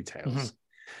Canterbury Tales. Mm-hmm.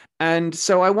 And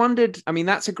so I wondered,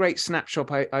 that's a great snapshot,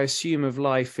 I assume, of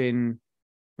life in...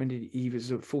 When did he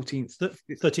was 14th?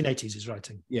 1380s he's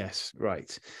writing. Yes,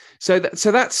 right. So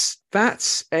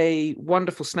that's a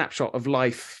wonderful snapshot of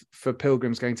life for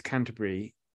pilgrims going to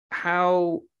Canterbury.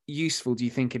 How useful do you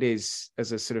think it is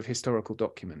as a sort of historical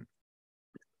document?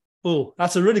 Oh,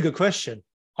 that's a really good question.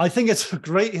 I think it's a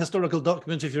great historical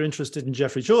document if you're interested in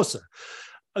Geoffrey Chaucer.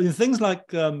 Things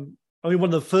like one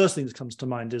of the first things that comes to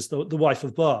mind is the Wife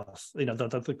of Bath.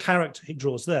 The character he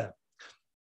draws there.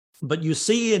 But you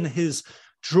see in his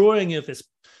drawing of this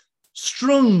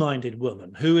strong-minded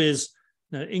woman who is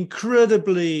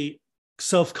incredibly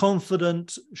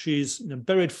self-confident. She's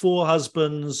buried 4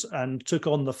 husbands and took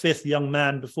on the 5th young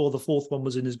man before the 4th one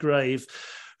was in his grave,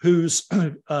 who's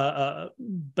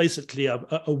basically a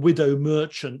widow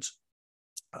merchant,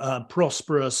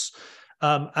 prosperous,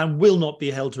 and will not be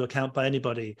held to account by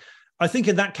anybody. I think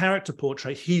in that character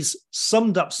portrait, he's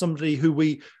summed up somebody who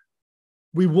we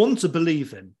want to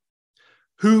believe in,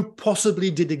 who possibly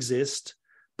did exist,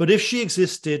 but if she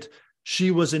existed,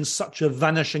 she was in such a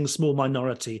vanishing small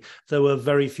minority. There were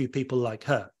very few people like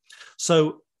her.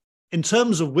 So in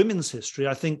terms of women's history,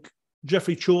 I think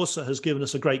Geoffrey Chaucer has given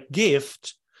us a great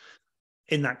gift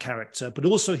in that character, but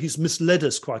also he's misled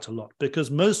us quite a lot,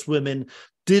 because most women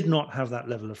did not have that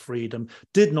level of freedom,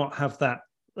 did not have that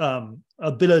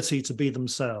ability to be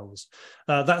themselves,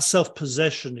 that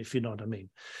self-possession, if you know what I mean.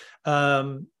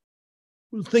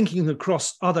 Thinking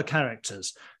across other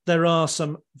characters, there are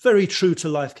some very true to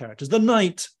life characters. The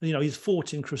knight, he's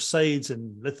fought in crusades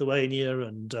in Lithuania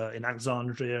and in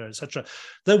Alexandria, etc.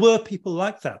 There were people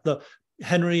like that. The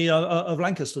Henry of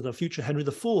Lancaster, the future Henry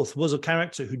IV, was a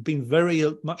character who'd been very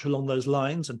much along those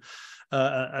lines,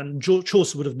 and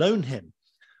Chaucer would have known him.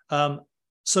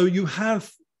 So you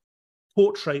have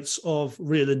portraits of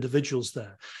real individuals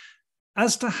there.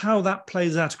 As to how that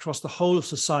plays out across the whole of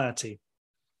society,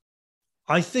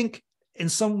 I think in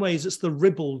some ways it's the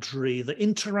ribaldry, the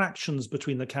interactions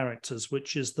between the characters,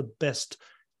 which is the best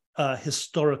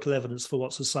historical evidence for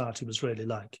what society was really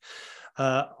like.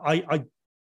 I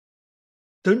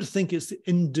don't think it's the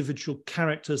individual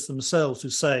characters themselves who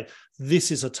say,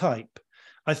 this is a type.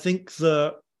 I think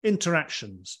the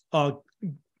interactions are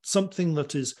something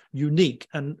that is unique,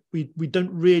 and we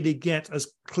don't really get as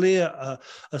clear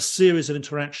a series of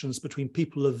interactions between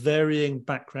people of varying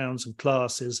backgrounds and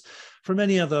classes from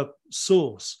any other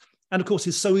source. And of course,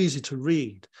 it's so easy to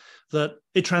read that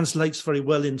it translates very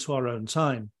well into our own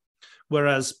time,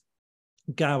 whereas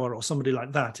Gower or somebody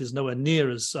like that is nowhere near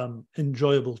as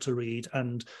enjoyable to read,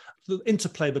 and the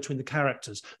interplay between the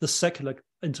characters, the secular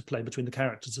interplay between the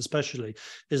characters especially,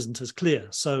 isn't as clear.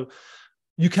 So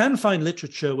you can find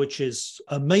literature which is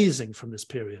amazing from this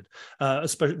period,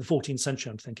 especially the 14th century,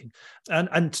 I'm thinking,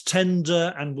 and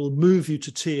tender and will move you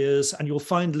to tears. And you'll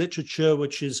find literature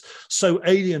which is so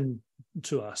alien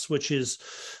to us, which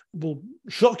will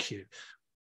shock you.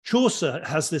 Chaucer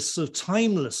has this sort of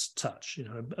timeless touch,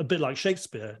 a bit like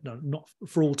Shakespeare, not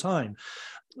for all time,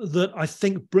 that I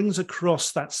think brings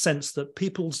across that sense that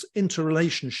people's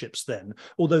interrelationships then,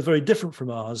 although very different from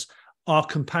ours, are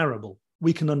comparable.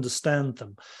 We can understand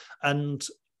them. And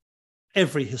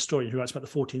every historian who writes about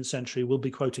the 14th century will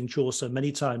be quoting Chaucer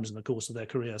many times in the course of their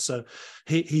career. So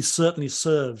he certainly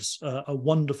serves a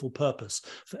wonderful purpose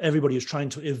for everybody who's trying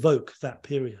to evoke that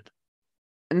period.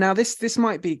 Now, this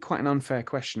might be quite an unfair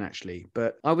question, actually,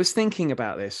 but I was thinking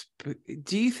about this.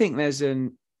 Do you think there's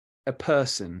a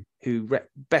person who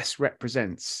best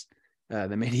represents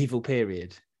the medieval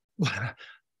period?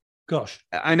 Gosh,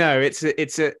 I know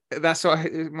that's why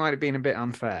it might have been a bit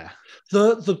unfair.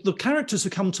 The characters who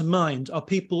come to mind are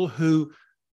people who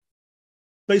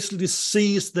basically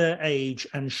seized their age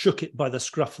and shook it by the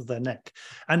scruff of their neck.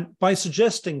 And by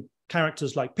suggesting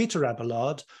characters like Peter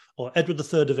Abelard or Edward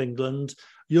III of England,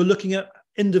 you're looking at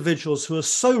individuals who are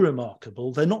so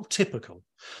remarkable, they're not typical.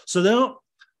 So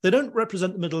they don't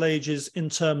represent the Middle Ages in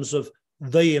terms of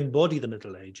they embody the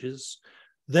Middle Ages.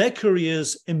 Their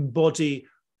careers embody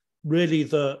really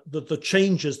the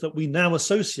changes that we now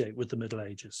associate with the Middle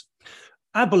Ages.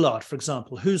 Abelard, for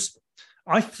example, who's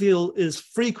I feel is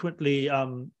frequently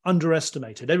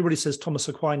underestimated. Everybody says Thomas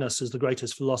Aquinas is the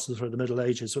greatest philosopher of the Middle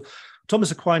Ages. So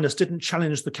Thomas Aquinas didn't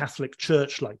challenge the Catholic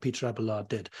Church like Peter Abelard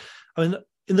did. I mean,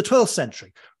 in the 12th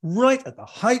century, right at the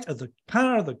height of the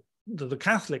power of the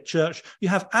Catholic Church, you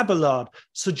have Abelard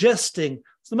suggesting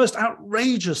the most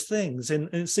outrageous things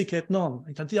in Sic et Non,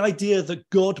 the idea that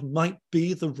God might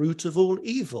be the root of all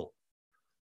evil.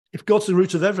 If God's the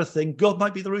root of everything, God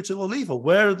might be the root of all evil.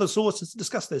 Where are the sources to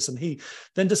discuss this? And he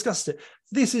then discussed it.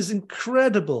 This is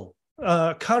incredible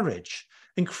courage,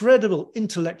 incredible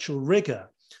intellectual rigor.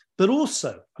 But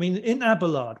also, I mean, in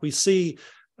Abelard, we see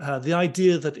the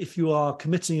idea that if you are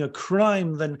committing a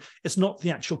crime, then it's not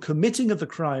the actual committing of the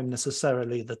crime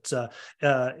necessarily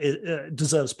that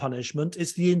deserves punishment.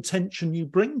 It's the intention you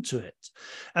bring to it.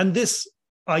 And this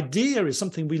idea is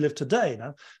something we live today.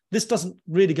 Now, this doesn't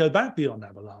really go back beyond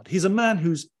Abelard. He's a man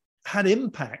who's had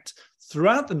impact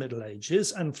throughout the Middle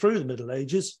Ages, and through the Middle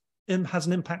Ages has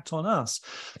an impact on us.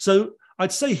 So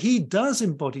I'd say he does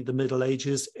embody the Middle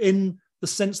Ages in the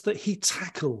sense that he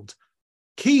tackled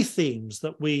key themes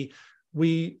that we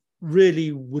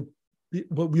really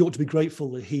we ought to be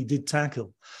grateful that he did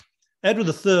tackle. Edward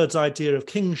III's idea of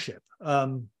kingship,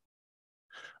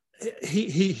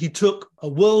 he took a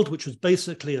world which was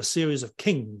basically a series of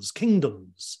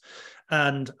kingdoms,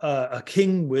 and a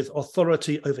king with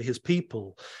authority over his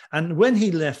people. And when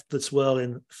he left this world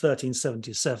in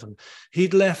 1377,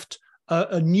 he'd left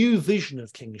a new vision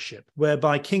of kingship,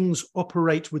 whereby kings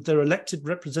operate with their elected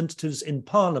representatives in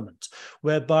Parliament,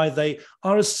 whereby they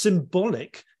are as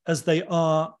symbolic as they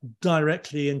are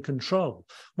directly in control.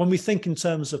 When we think in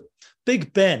terms of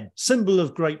Big Ben, symbol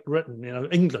of Great Britain,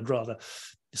 England rather,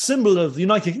 symbol of the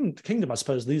United Kingdom, I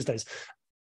suppose, these days.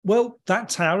 Well, that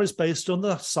tower is based on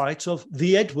the site of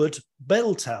the Edward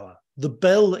Bell Tower, the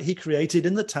bell that he created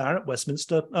in the tower at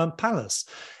Westminster Palace.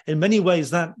 In many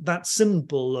ways, that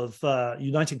symbol of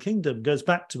United Kingdom goes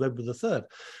back to Edward III.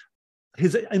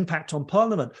 His impact on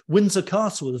Parliament. Windsor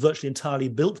Castle was virtually entirely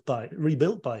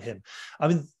rebuilt by him. I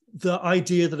mean, the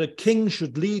idea that a king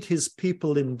should lead his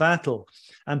people in battle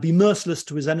and be merciless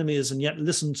to his enemies and yet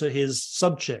listen to his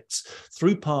subjects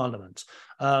through Parliament.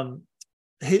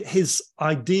 His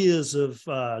ideas of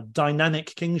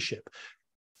dynamic kingship.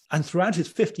 And throughout his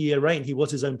 50-year reign, he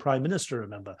was his own prime minister,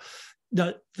 remember.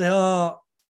 Now, they are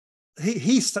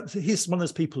he's one of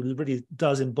those people who really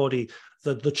does embody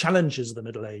the challenges of the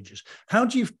Middle Ages. How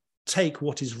do you take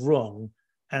what is wrong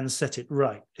and set it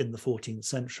right in the 14th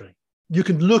century? You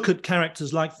can look at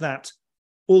characters like that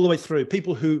all the way through,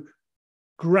 people who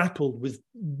grappled with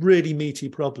really meaty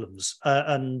problems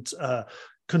and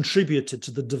contributed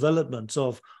to the development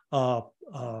of our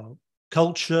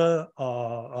culture,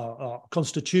 our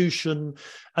constitution.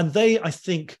 And they, I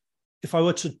think, if I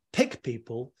were to pick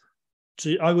people,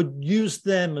 I would use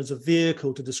them as a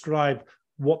vehicle to describe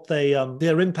what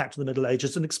their impact on the Middle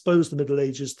Ages and expose the Middle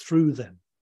Ages through them.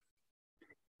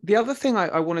 The other thing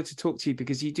I wanted to talk to you,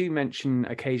 because you do mention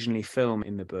occasionally film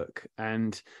in the book,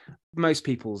 and most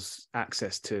people's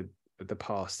access to the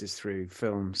past is through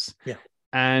films. Yeah.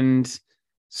 And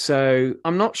so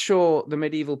I'm not sure the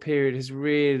medieval period has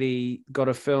really got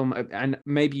a film, and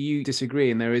maybe you disagree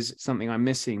and there is something I'm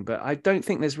missing, but I don't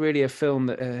think there's really a film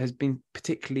that has been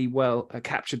particularly well,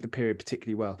 captured the period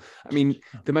particularly well. I mean,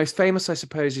 the most famous, I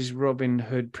suppose, is Robin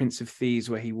Hood, Prince of Thieves,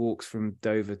 where he walks from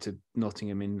Dover to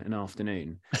Nottingham in an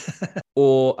afternoon.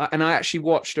 And I actually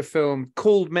watched a film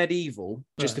called Medieval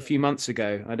just a few months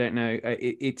ago. I don't know.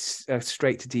 It's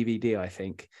straight to DVD, I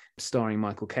think, starring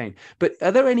Michael Caine. But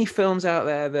are there any films out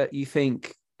there that you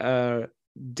think are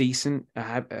decent,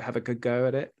 have a good go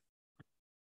at it?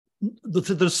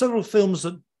 There's several films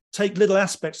that take little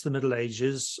aspects of the Middle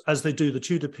Ages, as they do the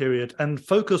Tudor period, and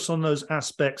focus on those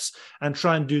aspects and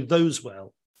try and do those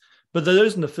well. But there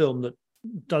isn't a film that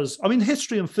does. I mean,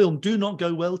 history and film do not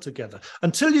go well together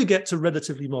until you get to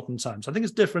relatively modern times. I think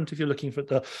it's different if you're looking for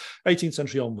the 18th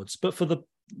century onwards. But for the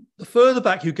further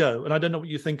back you go, and I don't know what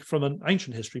you think from an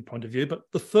ancient history point of view, but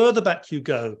the further back you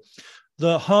go,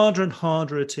 the harder and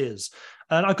harder it is.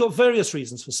 And I've got various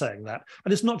reasons for saying that.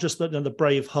 And it's not just the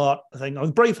Braveheart thing. I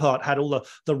mean, Braveheart had all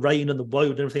the rain and the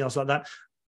woad and everything else like that.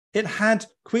 It had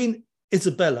Queen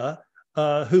Isabella,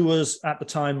 who was at the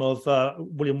time of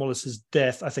William Wallace's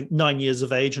death, I think 9 years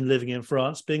of age and living in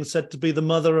France, being said to be the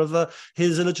mother of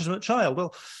his illegitimate child.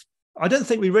 Well, I don't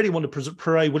think we really want to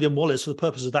parade William Wallace for the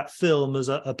purpose of that film as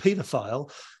a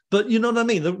paedophile, but you know what I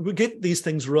mean? We get these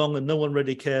things wrong and no one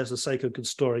really cares for the sake of a good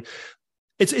story.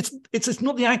 It's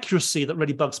not the accuracy that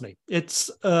really bugs me. It's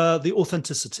the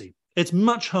authenticity. It's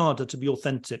much harder to be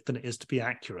authentic than it is to be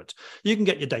accurate. You can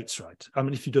get your dates right, I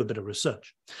mean, if you do a bit of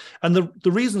research. And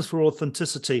the reasons for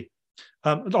authenticity,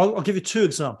 I'll give you two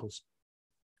examples.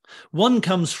 One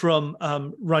comes from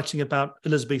writing about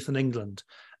Elizabethan England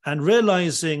and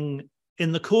realizing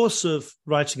in the course of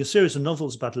writing a series of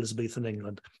novels about Elizabethan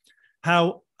England,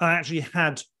 how I actually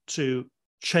had to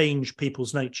change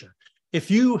people's nature. If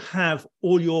you have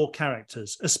all your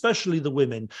characters, especially the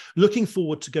women, looking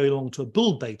forward to going along to a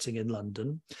bull baiting in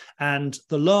London, and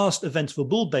the last event of a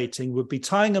bull baiting would be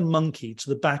tying a monkey to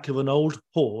the back of an old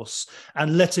horse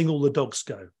and letting all the dogs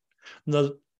go.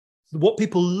 Now, what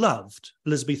people loved,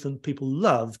 Elizabethan people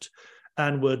loved,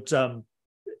 and would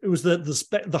it was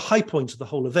the high point of the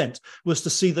whole event, was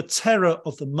to see the terror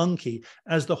of the monkey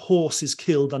as the horse is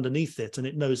killed underneath it and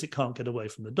it knows it can't get away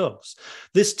from the dogs.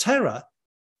 This terror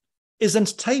is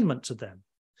entertainment to them.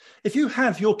 If you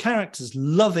have your characters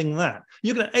loving that,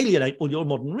 you're going to alienate all your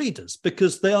modern readers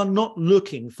because they are not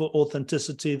looking for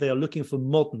authenticity. They are looking for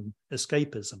modern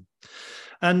escapism.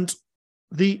 And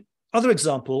the other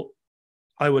example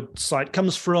I would cite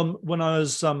comes from when I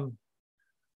was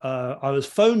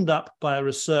phoned up by a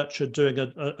researcher doing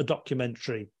a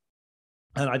documentary,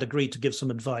 and I'd agreed to give some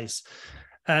advice.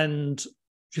 And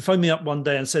she phoned me up one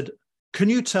day and said, can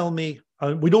you tell me,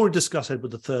 we'd already discussed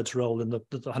Edward III's role in the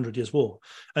 100 Years' War.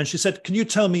 And she said, can you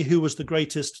tell me who was the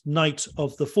greatest knight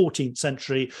of the 14th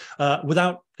century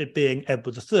without it being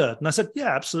Edward III? And I said,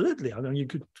 yeah, absolutely. I mean, you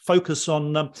could focus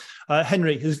on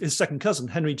Henry, his second cousin,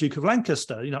 Henry, Duke of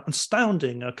Lancaster,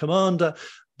 astounding commander,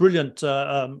 brilliant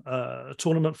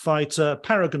tournament fighter,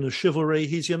 paragon of chivalry.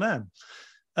 He's your man.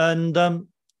 And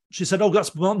she said, oh,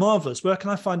 that's marvelous. Where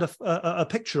can I find a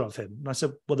picture of him? And I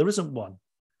said, well, there isn't one.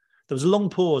 There was a long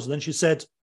pause, and then she said,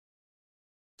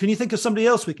 can you think of somebody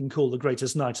else we can call the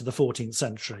greatest knight of the 14th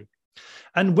century?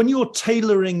 And when you're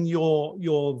tailoring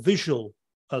your visual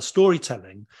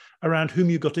storytelling around whom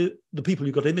the people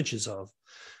you got images of,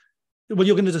 well,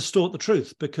 you're going to distort the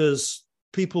truth because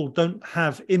people don't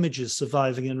have images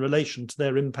surviving in relation to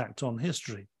their impact on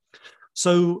history.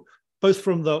 So both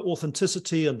from the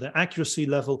authenticity and the accuracy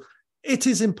level, it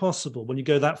is impossible when you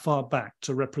go that far back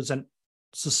to represent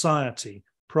society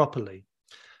properly.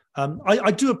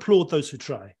 I do applaud those who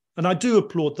try, and I do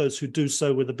applaud those who do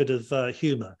so with a bit of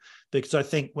humor, because I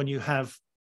think when you have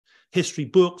history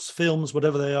books, films,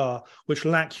 whatever they are, which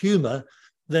lack humor,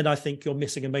 then I think you're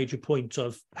missing a major point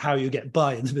of how you get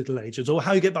by in the Middle Ages, or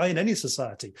how you get by in any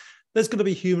society. There's going to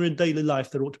be humour in daily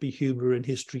life. There ought to be humour in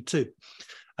history too.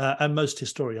 And most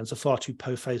historians are far too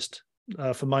po-faced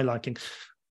for my liking.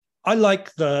 I like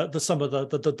some of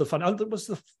the fun.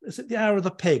 Is it The Hour of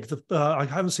the Pig? I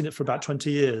haven't seen it for about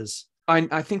 20 years.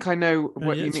 I think I know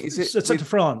what you mean. It's set to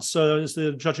France, so it's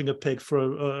the judging a pig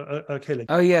for a killing.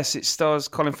 Oh yes, it stars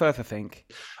Colin Firth, I think.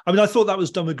 I mean, I thought that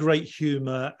was done with great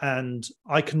humour, and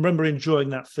I can remember enjoying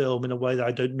that film in a way that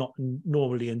I do not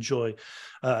normally enjoy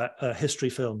history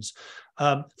films.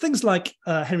 Things like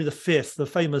Henry V, the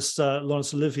famous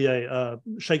Laurence Olivier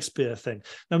Shakespeare thing.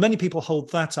 Now, many people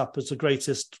hold that up as the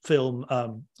greatest film,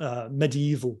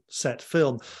 medieval set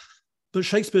film. But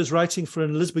Shakespeare's writing for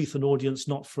an Elizabethan audience,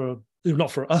 not for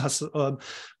us,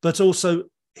 but also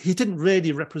he didn't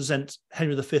really represent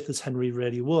Henry V as Henry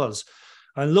really was.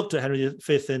 I looked at Henry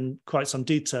V in quite some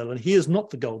detail, and he is not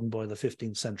the golden boy of the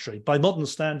 15th century. By modern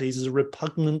standards, he's a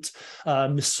repugnant,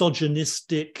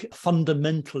 misogynistic,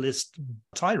 fundamentalist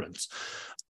tyrant.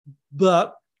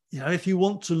 But if you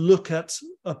want to look at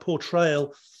a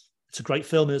portrayal, it's a great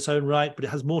film in its own right, but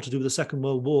it has more to do with the Second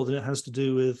World War than it has to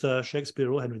do with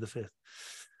Shakespeare or Henry V.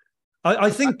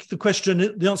 I think the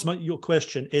answer to your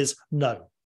question is no.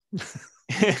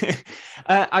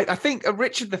 I think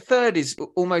Richard III is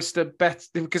almost a better,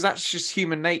 because that's just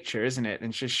human nature, isn't it?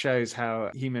 And just shows how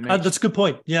human nature. That's a good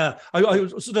point. Yeah, I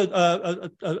was at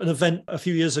an event a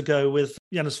few years ago with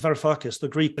Yanis Varoufakis, the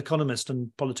Greek economist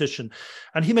and politician,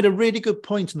 and he made a really good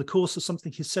point in the course of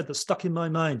something he said that stuck in my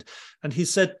mind. And he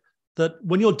said that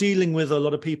when you're dealing with a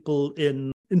lot of people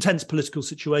in intense political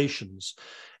situations,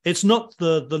 it's not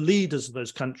the leaders of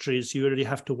those countries you really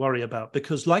have to worry about,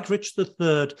 because like Richard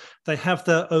III, they have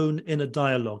their own inner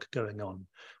dialogue going on.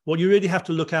 What you really have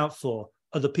to look out for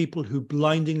are the people who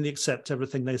blindingly accept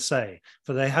everything they say,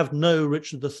 for they have no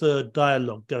Richard III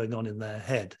dialogue going on in their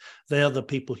head. They are the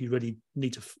people you really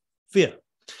need to fear.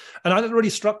 And that really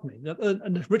struck me.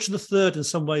 And Richard III, in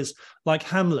some ways, like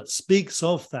Hamlet, speaks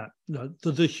of that,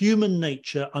 the human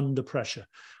nature under pressure,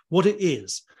 what it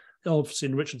is. Obviously,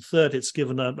 in Richard III, it's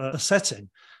given a setting.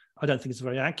 I don't think it's a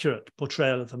very accurate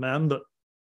portrayal of the man, but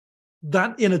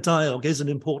that inner dialogue is an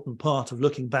important part of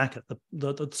looking back at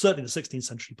certainly the 16th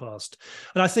century past.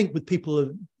 And I think with people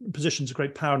in positions of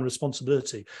great power and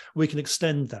responsibility, we can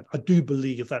extend that. I do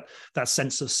believe that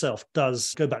sense of self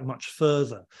does go back much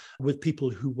further with people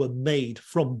who were made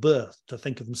from birth to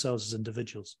think of themselves as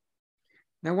individuals.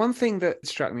 Now, one thing that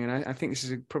struck me, and I think this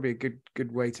is probably a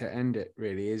good way to end it,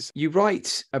 really, is you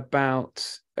write about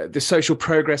the social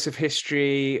progress of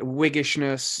history,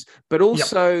 Whiggishness, but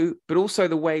also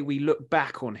the way we look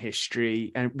back on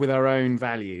history and with our own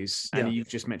values. And you've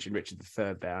just mentioned Richard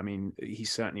III there. I mean,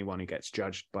 he's certainly one who gets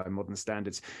judged by modern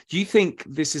standards. Do you think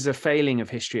this is a failing of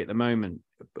history at the moment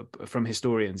from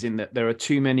historians, in that there are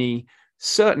too many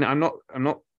certain? I'm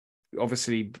not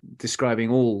obviously describing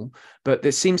all, but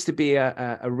there seems to be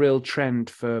a real trend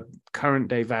for current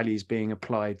day values being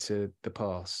applied to the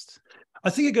past. I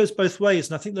think it goes both ways,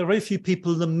 and I think there are very few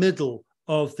people in the middle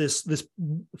of this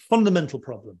fundamental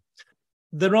problem.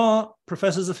 There are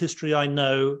professors of history I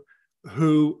know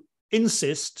who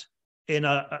insist in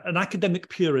an academic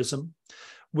purism,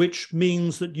 which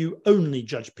means that you only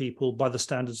judge people by the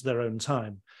standards of their own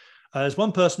time. There's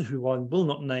one person who I will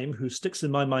not name, who sticks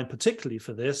in my mind particularly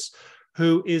for this,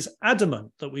 who is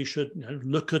adamant that we should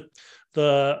look at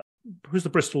who's the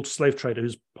Bristol slave trader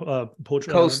who's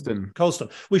Colston. Colston.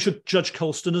 We should judge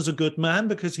Colston as a good man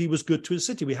because he was good to his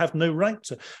city. We have no right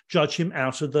to judge him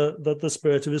out of the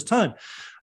spirit of his time.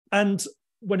 And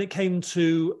when it came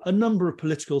to a number of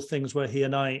political things where he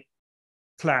and I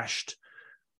clashed,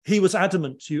 he was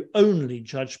adamant you only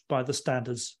judge by the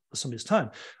standards of somebody's time.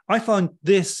 I find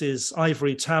this is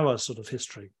ivory tower sort of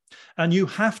history. And you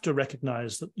have to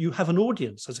recognize that you have an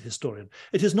audience as a historian.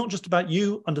 It is not just about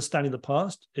you understanding the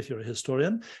past, if you're a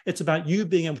historian. It's about you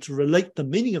being able to relate the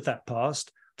meaning of that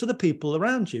past to the people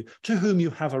around you, to whom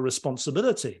you have a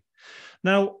responsibility.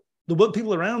 Now, the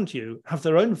people around you have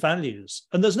their own values,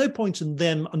 and there's no point in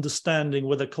them understanding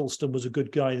whether Colston was a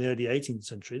good guy in the early 18th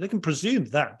century. They can presume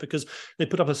that because they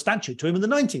put up a statue to him in the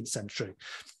 19th century.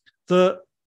 The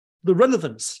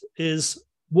relevance is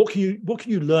what can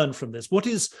you learn from this? What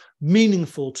is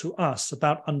meaningful to us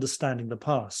about understanding the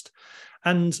past?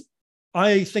 And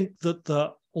I think that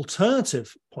the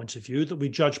alternative point of view, that we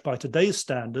judge by today's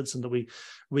standards and that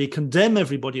we condemn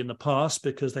everybody in the past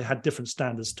because they had different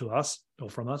standards to us or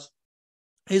from us,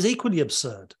 is equally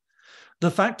absurd.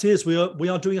 The fact is, we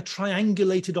are doing a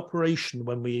triangulated operation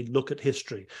when we look at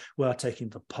history. We are taking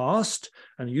the past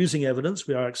and using evidence.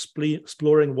 We are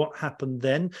exploring what happened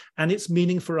then and its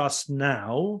meaning for us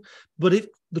now. But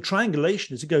the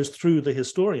triangulation is it goes through the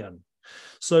historian.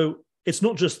 So it's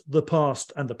not just the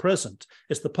past and the present.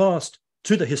 It's the past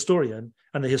to the historian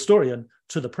and the historian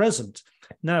to the present.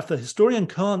 Now, if the historian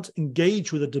can't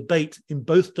engage with a debate in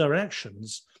both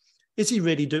directions, is he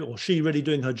really doing, or she really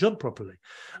doing her job properly?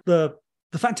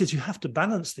 The fact is, you have to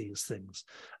balance these things.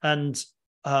 And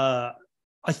I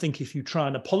think if you try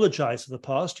and apologize for the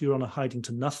past, you're on a hiding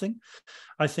to nothing.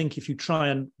 I think if you try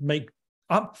and make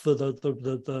up for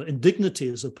the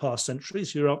indignities of past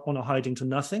centuries, you're on a hiding to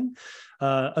nothing,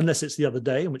 unless it's the other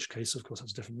day, in which case, of course,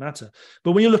 that's a different matter.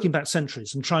 But when you're looking back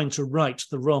centuries and trying to right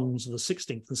the wrongs of the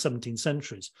 16th and 17th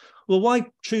centuries, well, why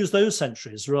choose those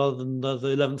centuries rather than the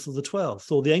 11th or the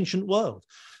 12th or the ancient world?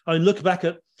 I mean, look back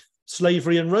at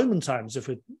slavery in Roman times, if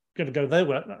we're going to go there,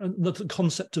 the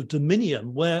concept of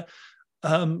dominion, where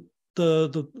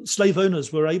the slave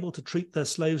owners were able to treat their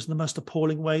slaves in the most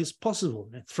appalling ways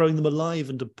possible, throwing them alive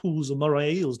into pools of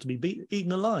moray eels to be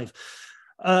eaten alive.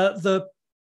 I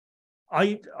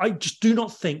just do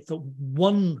not think that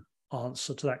one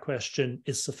answer to that question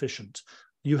is sufficient.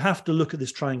 You have to look at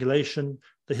this triangulation.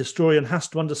 The historian has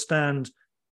to understand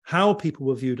how people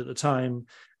were viewed at the time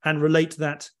and relate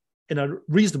that in a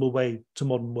reasonable way to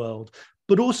modern world,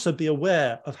 but also be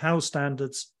aware of how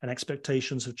standards and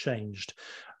expectations have changed.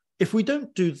 If we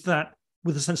don't do that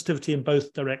with a sensitivity in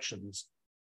both directions,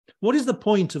 what is the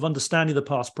point of understanding the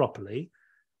past properly?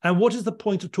 And what is the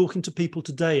point of talking to people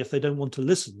today if they don't want to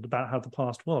listen about how the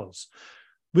past was?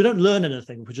 We don't learn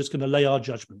anything. We're just going to lay our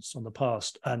judgments on the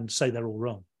past and say they're all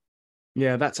wrong.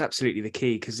 Yeah, that's absolutely the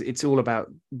key, because it's all about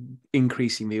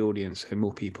increasing the audience so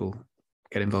more people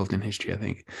get involved in history, I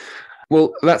think.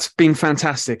 Well, that's been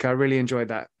fantastic. I really enjoyed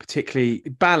that, particularly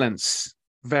balance.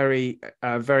 Very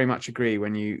much agree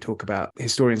when you talk about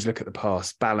historians look at the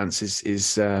past. Balance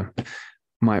is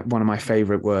one of my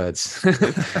favorite words.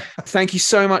 Thank you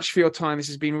so much for your time. This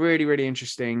has been really, really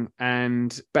interesting,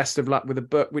 and best of luck with the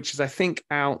book, which is, I think,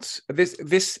 out.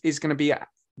 This is going to be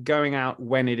going out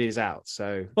when it is out.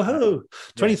 So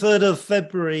 23rd of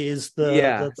February is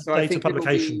the so date of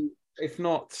publication. If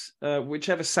not,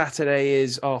 whichever Saturday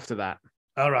is after that.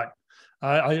 All right.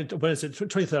 When is it?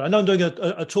 23rd. I know I'm doing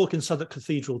a talk in Southwark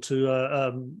Cathedral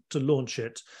to launch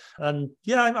it, and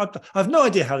I have no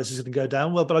idea how this is going to go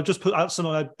down. Well, but I've just put out some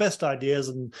of my best ideas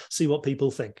and see what people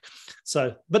think.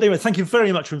 So, but anyway, thank you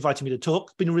very much for inviting me to talk.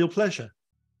 It's been a real pleasure.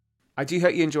 I do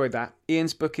hope you enjoyed that.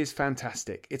 Ian's book is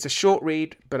fantastic. It's a short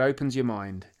read, but opens your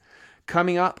mind.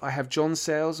 Coming up, I have John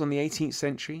Sayles on the 18th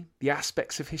century, the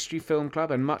Aspects of History Film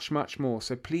Club, and much, much more.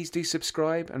 So please do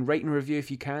subscribe and rate and review if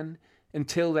you can.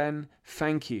 Until then,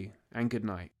 thank you and good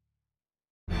night.